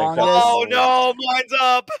 Minecraft Among Us. Oh no, mine's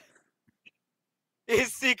up.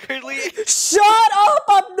 He's secretly. Shut up!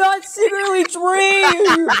 I'm not secretly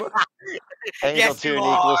Dream. Angel Yes, Tune you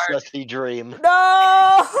equals are. Sussy Dream.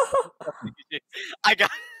 No.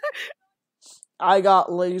 I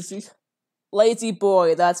got lazy. Lazy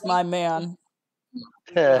boy. That's my man.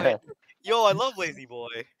 Yo, I love Lazy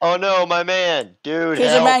Boy. Oh no, my man, dude.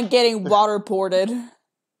 Here's a man getting waterboarded.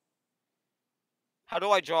 How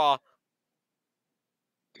do I draw?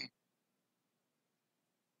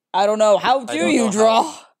 I don't know. How do you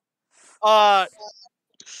draw?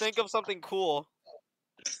 Think of something cool.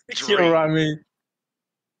 Kirami.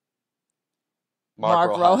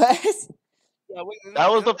 Mark Rojas. Yeah, wait,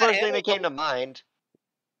 that was the first thing that came to mind.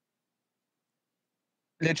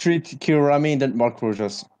 Literally Kirami and then Mark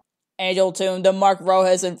Rojas. Angel Tune, the Mark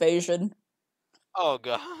Rojas invasion. Oh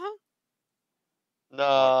god.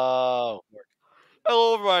 No.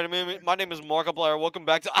 Hello, everybody. My name is Markiplier. Welcome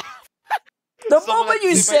back to. The moment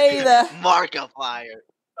you say that. Markiplier.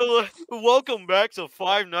 Welcome back to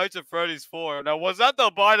Five Nights at Freddy's 4. Now, was that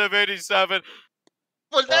the bite of 87?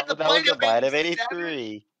 Was that the bite of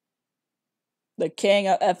 83? The king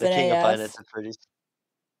of FNAF. The king of Five Nights at Freddy's.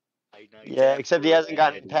 Yeah, except he hasn't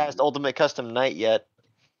gotten past Ultimate Custom Night yet.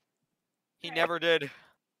 He never did.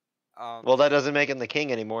 Well, that doesn't make him the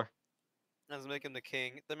king anymore. Doesn't make him the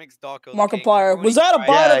king. That makes Dawko Markiplier. Was that a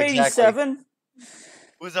bite of 87?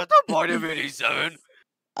 Was that the bite of 87?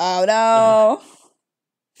 Oh no.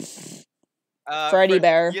 Freddy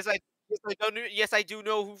Bear. Yes, I do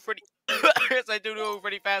know who Freddy. Yes, I do know who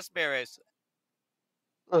Freddy Fazbear is.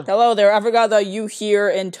 Hello there. I forgot that you here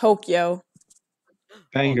in Tokyo.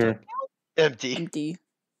 Anger. Empty.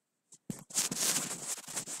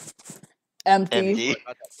 Empty.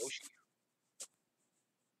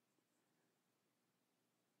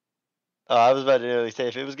 Oh, I was about to nearly say,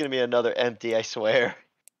 if it was going to be another empty, I swear.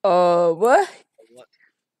 What?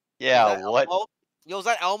 Yeah, what? Elmo? Yo, is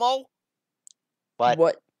that Elmo?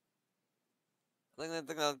 What? I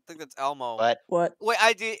think that's Elmo. What?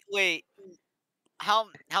 Wait. How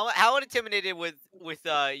intimidated with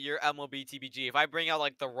your MLB TBG if I bring out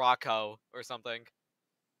like the Rocco or something?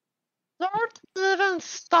 Don't even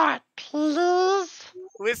start, please.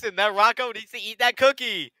 Listen, that Rocco needs to eat that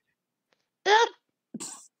cookie.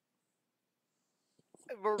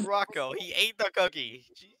 Rocco, he ate the cookie.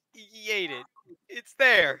 He ate it. It's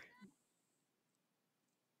there.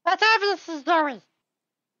 That's how this is going.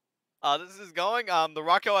 This is going. The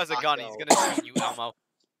Rocco has a gun. He's gonna shoot you, Elmo.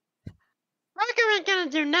 Rocco ain't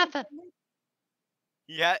gonna do nothing.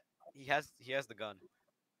 He has the gun.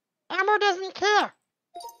 Elmo doesn't care.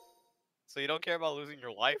 So you don't care about losing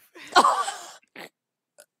your life? Elmo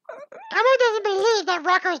doesn't believe that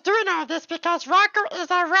Rocco's doing all this because Rocco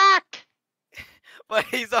is a rock. But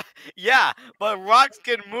but rocks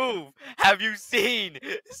can move. Have you seen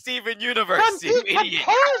Steven Universe, you idiot?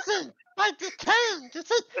 Decomposing by decaying. You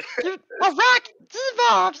see, a rock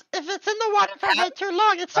devolves if it's in the water for way too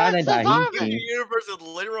long. It's Steven Universe is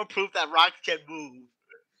literal proof that rocks can move.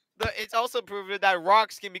 It's also proven that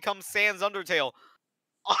rocks can become Sans Undertale.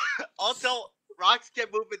 Also, rocks can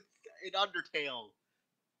move in Undertale.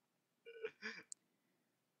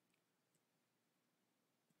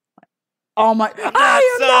 Oh my! I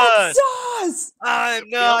am not sus. I'm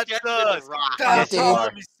not sus. That's all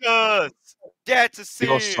sus. Get to see.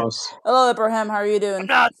 Hello, Abraham. How are you doing? I'm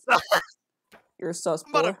not sus. You're sus.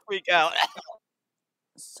 I'm about to freak out.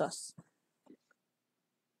 Sus.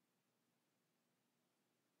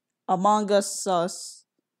 Among Us sus.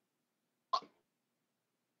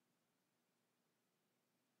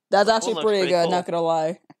 That's actually pretty good. Cool. Not gonna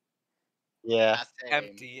lie. Yeah.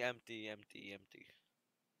 Empty.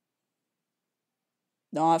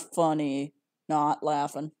 Not funny. Not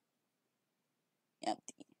laughing.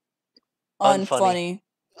 Empty. Unfunny.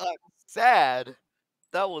 Sad.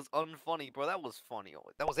 That was unfunny, bro. That was funny.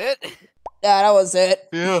 That was it? Yeah, that was it.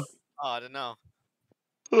 Yeah. Oh, I don't know.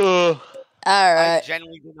 All right. I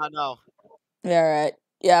genuinely do not know. Yeah, all right.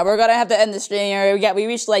 Yeah, we're gonna have to end the stream here. We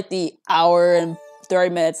reached like the hour and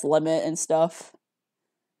 30 minutes limit and stuff.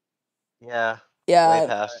 Yeah. Yeah. Way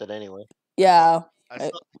past it anyway. Yeah.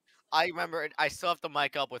 I remember I still have to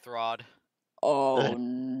mic up with Rod. Oh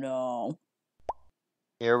no.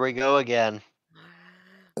 Here we go again.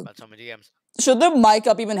 That's on my DMs. Should the mic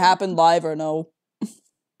up even happen live or no?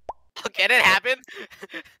 Can it happen?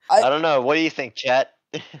 I don't know. What do you think, chat?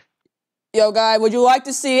 Yo, guy, would you like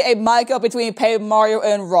to see a mic up between Paper Mario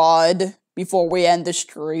and Rod before we end the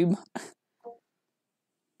stream?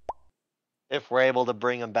 If we're able to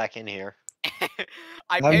bring him back in here.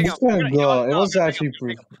 I ping him. It was actually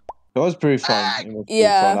pretty. It was pretty fun. It was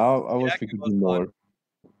Yeah. pretty fun. I wish we could do more.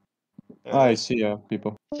 I see ya,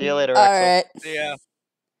 people. See you later, All Axel. right. Yeah.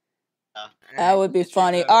 That would be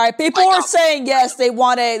funny. All right, people are saying yes. They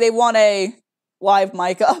want a live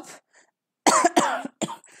mic up.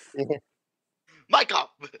 Mic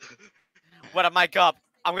up. What a mic up.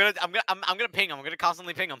 I'm gonna ping him. I'm gonna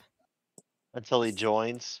constantly ping him. Until he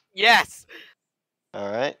joins. Yes.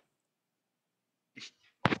 All right.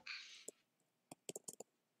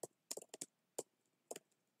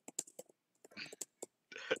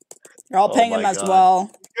 I'll ping him as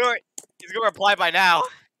well. He's gonna reply by now.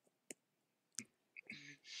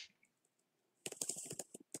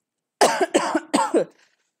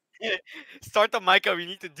 Start the mic up. You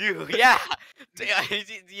need to do. Yeah.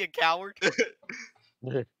 Is he a coward?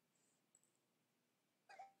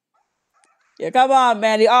 Yeah, come on,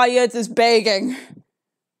 man. The audience is begging.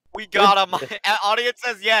 We got him. Audience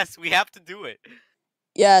says yes. We have to do it.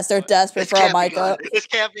 Yes, they're desperate for a mic up. This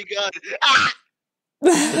can't be good. Ah!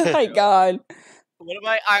 Oh my god.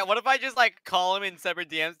 What if I just like call him in separate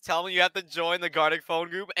DMs, tell him you have to join the Gartic phone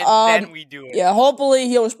group, and then we do it? Yeah, hopefully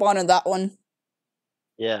he'll respond in that one.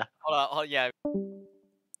 Yeah. Hold on, yeah.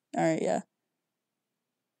 Alright, yeah.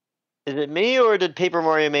 Is it me or did Paper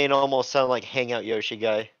Mario Main almost sound like Hangout Yoshi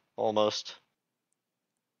guy? Almost.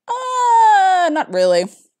 Not really.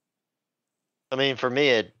 I mean, for me,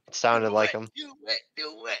 it sounded like him. Do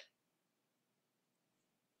it.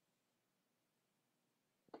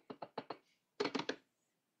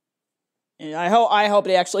 Yeah, I hope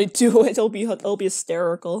they actually do it. It'll be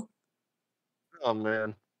hysterical. Oh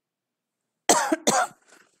man.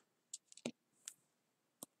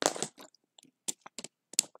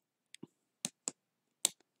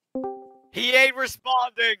 He ain't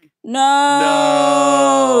responding. No.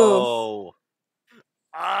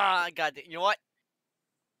 Ah, god. You know what?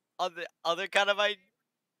 Other kind of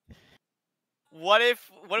What if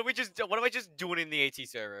I just do it in the AT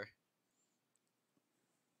server?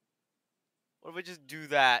 What if I just do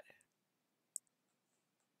that?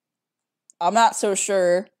 I'm not so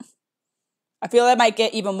sure. I feel that might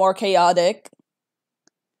get even more chaotic.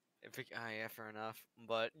 Yeah, fair enough.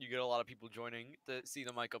 But you get a lot of people joining to see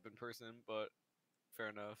the mic up in person, but fair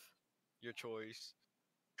enough. Your choice.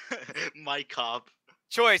 Mic up.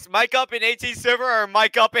 Choice, mic up in AT server or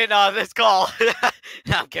mic up in this call?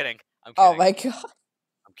 No, I'm kidding. Oh my god.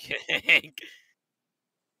 I'm kidding.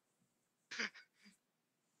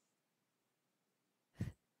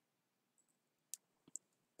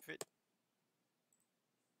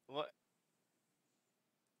 What?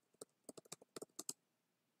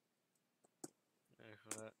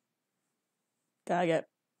 Gotta get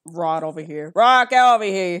Rod over here. Rod, get over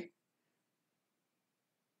here.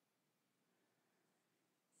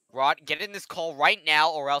 Rod, get in this call right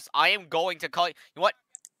now, or else I am going to call you. You know what?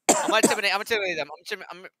 I'm gonna intimidate them.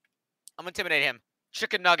 I'm gonna intimidate him.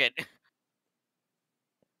 Chicken nugget.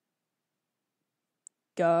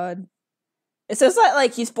 God. It says that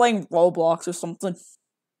like he's playing Roblox or something.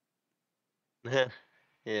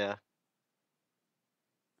 Yeah.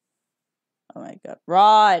 Oh my god.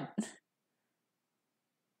 Rod!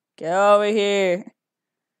 Get over here.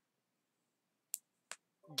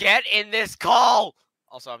 Get in this call!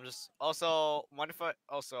 Also, mind if I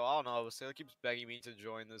I don't know, Sailor keeps begging me to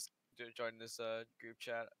join this group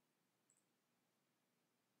chat.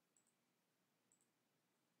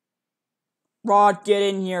 Rod, get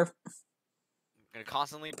in here. I'm gonna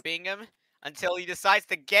constantly ping him until he decides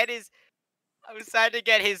to get his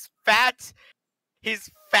fat.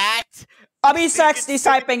 He's He's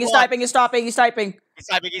typing. He's typing. He's typing.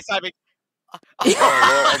 Oh,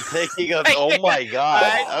 well, I'm thinking of. Oh my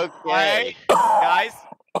god. Okay. Guys,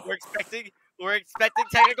 we're expecting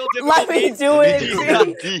technical difficulties. Let me do it.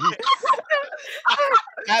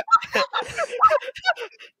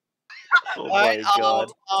 Oh my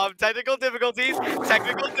god. Technical difficulties.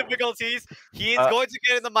 He is going to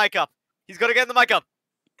get in the mic up. He's going to get in the mic up.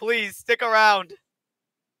 Please stick around.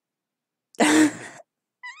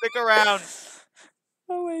 Stick around.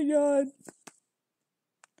 Oh my god.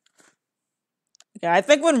 Yeah, I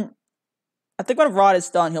think when Rod is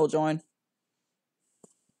done, he'll join.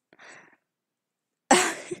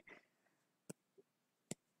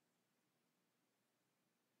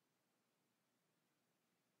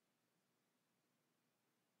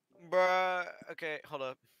 Bruh. Okay, hold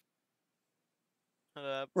up. Hold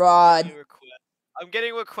up. Rod. I'm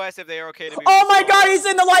getting requests if they are okay to be. Oh my god, he's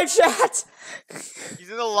in the live chat! He's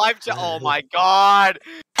in the live chat. Oh my god.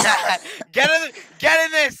 Get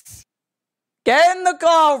in this. Get in the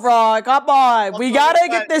call, Rod. Come on. We gotta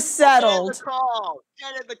get this settled.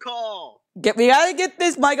 Get in the call. We gotta get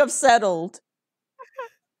this mic up settled.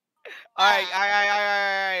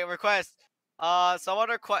 Alright. Request.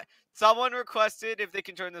 Someone requested if they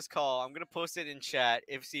can join this call. I'm gonna post it in chat.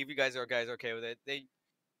 See if you guys are okay with it. They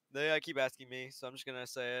keep asking me, so I'm just gonna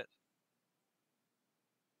say it.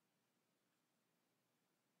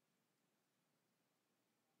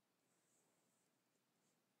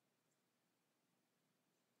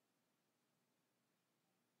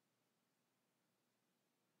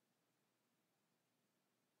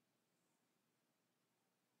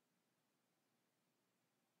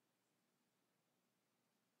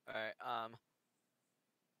 Alright,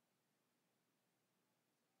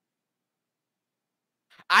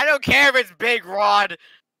 I don't care if it's big, Rod.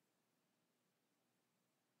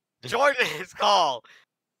 Join his call.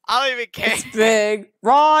 I don't even care. It's big.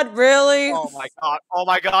 Rod, really? Oh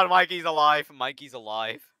my god, Mikey's alive.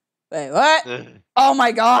 Wait, what? Oh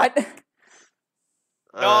my god.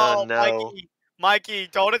 No. Mikey,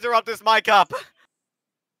 don't interrupt this mic up.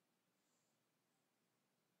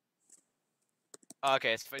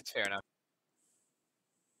 Okay, it's fair enough.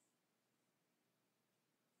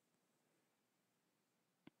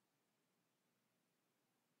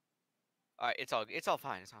 Alright, it's all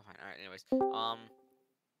fine. Alright, anyways.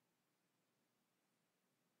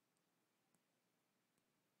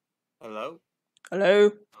 Hello?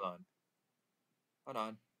 Hello? Hold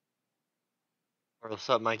on. What's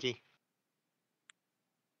up, Mikey?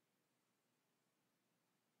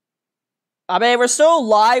 I mean, we're still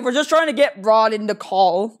live. We're just trying to get Rod in the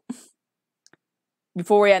call.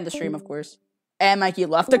 Before we end the stream, of course. And Mikey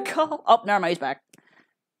left the call. Oh, never mind, he's back.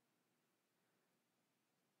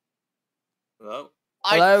 Hello?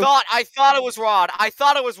 Hello? I thought it was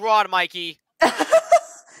Rod. Mikey.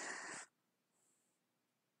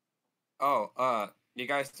 You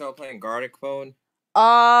guys still playing Gartic phone?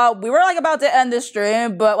 We were like about to end the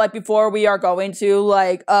stream, but like before we are going to,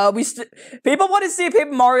 like, people want to see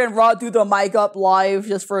Paper Mario and Rod do the mic up live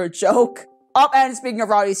just for a joke. And speaking of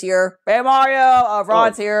Rod, he's here. Hey Mario,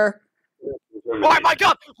 Rod's here. Alright, mic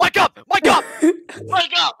up! Wake up! You can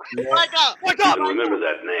remember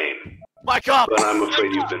that name, Mic up! but I'm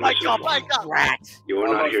afraid you've been misinformed. Rat! You are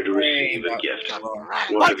not here to receive a gift, nor have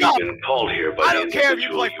Mic you up! been called here by I the don't care if you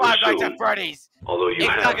individual play you Five Nights assume, at Freddy's. although you It's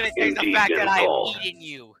have not gonna change the indeed fact been that I've called. eaten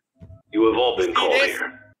you. You have all been See called this?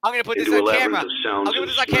 here I'm gonna put this into a on camera. labyrinth of sounds I'm gonna put and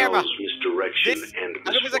this on camera. smells, misdirection, This, and I'm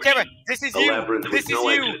gonna put this on camera. misfortune. This is A you. labyrinth This with is no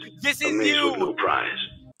you. exit. This A is maze with you. no prize.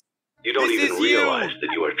 You don't This even is you. realize that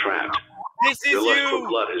you are trapped. This is Your lust for you.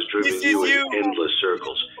 blood has driven This is you in you. endless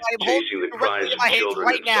circles, I'm holding chasing the directly cries in of my hands children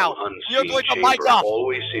right in now. some We are unseen going to mic chamber, up.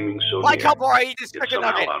 always seeming so Mic near, up or I eat this yet chicken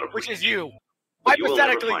somehow nugget, out of which reach. is you. But you will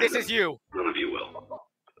never Hypothetically, find this them. is you. None of you will.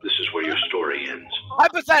 This is where your story ends.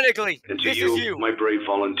 Hypothetically, And to this you, is you. my brave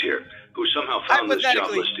volunteer, who somehow found this job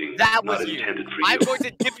Hypothetically, listing that not was you. intended for I'm you. going to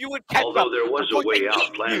dip you in ketchup. Although there was I'm a going way to out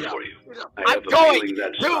eat planned you. for you, I I'm have a going feeling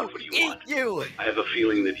that's to not what you eat want. you. I have a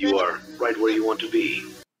feeling that you are right where you want to be.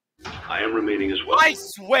 I am remaining as well. I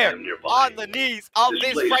swear, on the knees of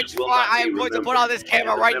this French fry, I am going to put on this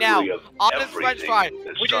camera right now. On this French fry,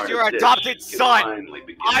 which is your adopted son.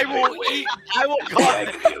 I will eat. I will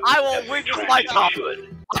God. I will win this mic up.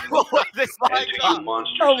 I will win this mic up.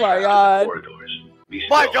 Oh my god.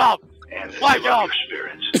 Mic up. Mic up.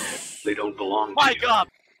 They don't belong to Mic you. up.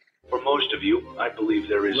 For most of you, I believe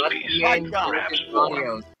there is peace, perhaps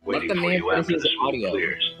more, waiting for you after the smoke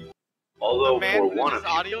clears. Although for one of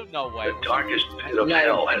you, the darkest pit of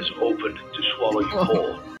hell has opened to swallow you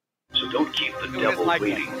whole. So don't keep the devil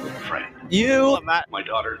waiting, friend. You, my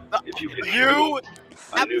daughter, if you can you,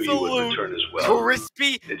 I knew you would return as well.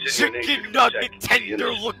 Crispy chicken nugget,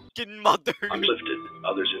 tender-looking mother. I'm lifted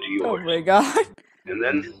others into yours. Oh my god. And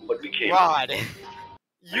then what became? Rod,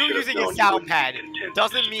 you using a sound pad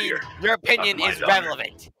doesn't mean your opinion is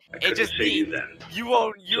relevant. It just means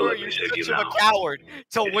you're such a coward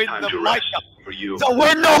to win the mic up. For you, to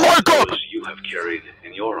win the mic up! You have carried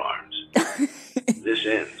in your arms. This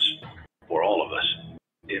ends for all of us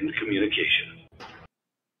in communication.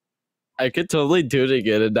 I could totally do it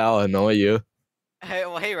again and now annoy you. Hey,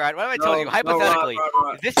 well, hey, Rad. What have I told you? Hypothetically,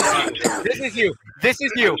 this is you. This is you. This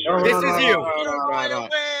is you. This is you.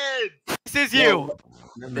 This is you.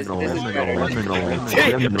 The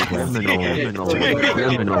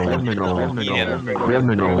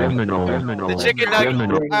chicken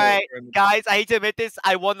nugget. Alright, guys, I hate to admit this.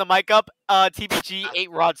 I won the mic up. TBG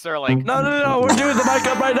 8 Rod Sterling. No, we're doing the mic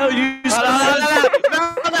up right now. You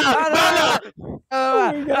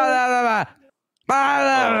Oh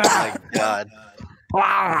my god.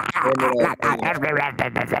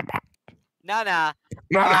 Nah.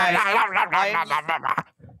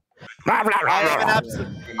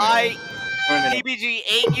 TBG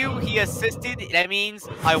ate you. He assisted. That means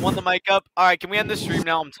I won the mic up. All right, can we end the stream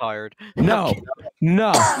now? I'm tired. No.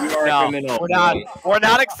 We're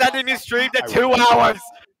not extending the stream to 2 hours.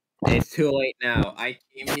 It's too late now. I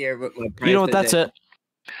came here with my You know what? That's it.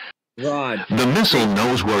 Rod. The missile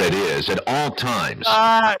knows where it is at all times.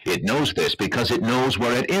 It knows this because it knows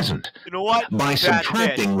where it isn't. You know what? By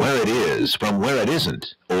subtracting where it is from where it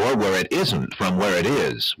isn't, or where it isn't from where it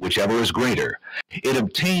is, whichever is greater, it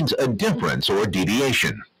obtains a difference or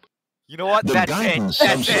deviation. You know what? The guidance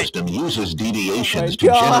subsystem uses deviations to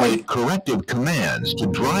generate corrective commands to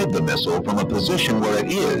drive the missile from a position where it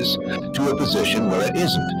is to a position where it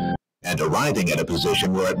isn't, and arriving at a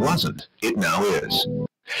position where it wasn't, it now is.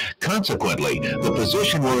 Consequently, the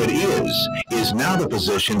position where it is now the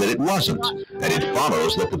position that it wasn't, and it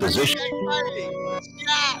follows that the position...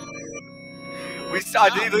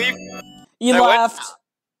 Did you leave? You left.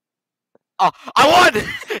 Oh, I won!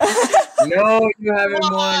 No, you haven't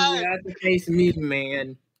won. You have to face me,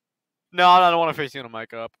 man. No, I don't want to face you on a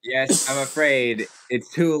mic up. Yes, I'm afraid. It's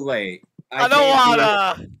too late. I don't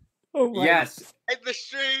wanna! Yes. In the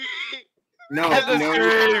street! No, End the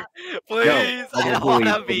stream! Please! I don't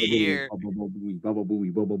wanna be here. You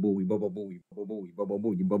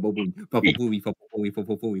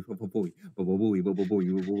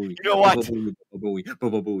know what?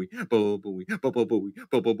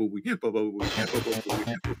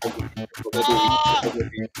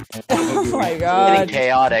 Oh my god. Getting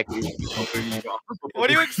chaotic. What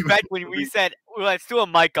do you expect when we said, let's do a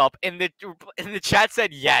mic up, and the chat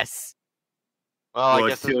said yes? Well, I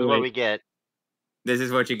guess this is what we get. This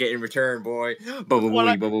is what you get in return, boy.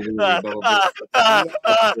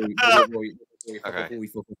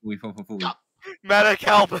 Medic,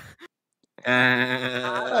 help! Oh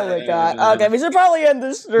my god. Okay, we should probably end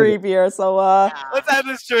the stream here, so let's end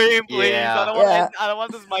the stream, please. Yeah. I don't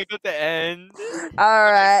want this mic up to end.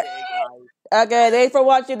 Alright. Okay, thanks for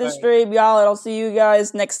watching the stream, y'all, and I'll see you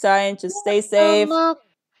guys next time. Just stay safe.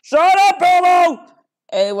 Shut up, Bilbo!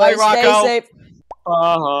 Anyway, stay safe.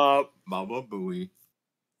 Mama Booey.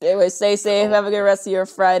 Anyway, stay safe. Have a good rest of your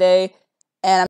Friday. And I'm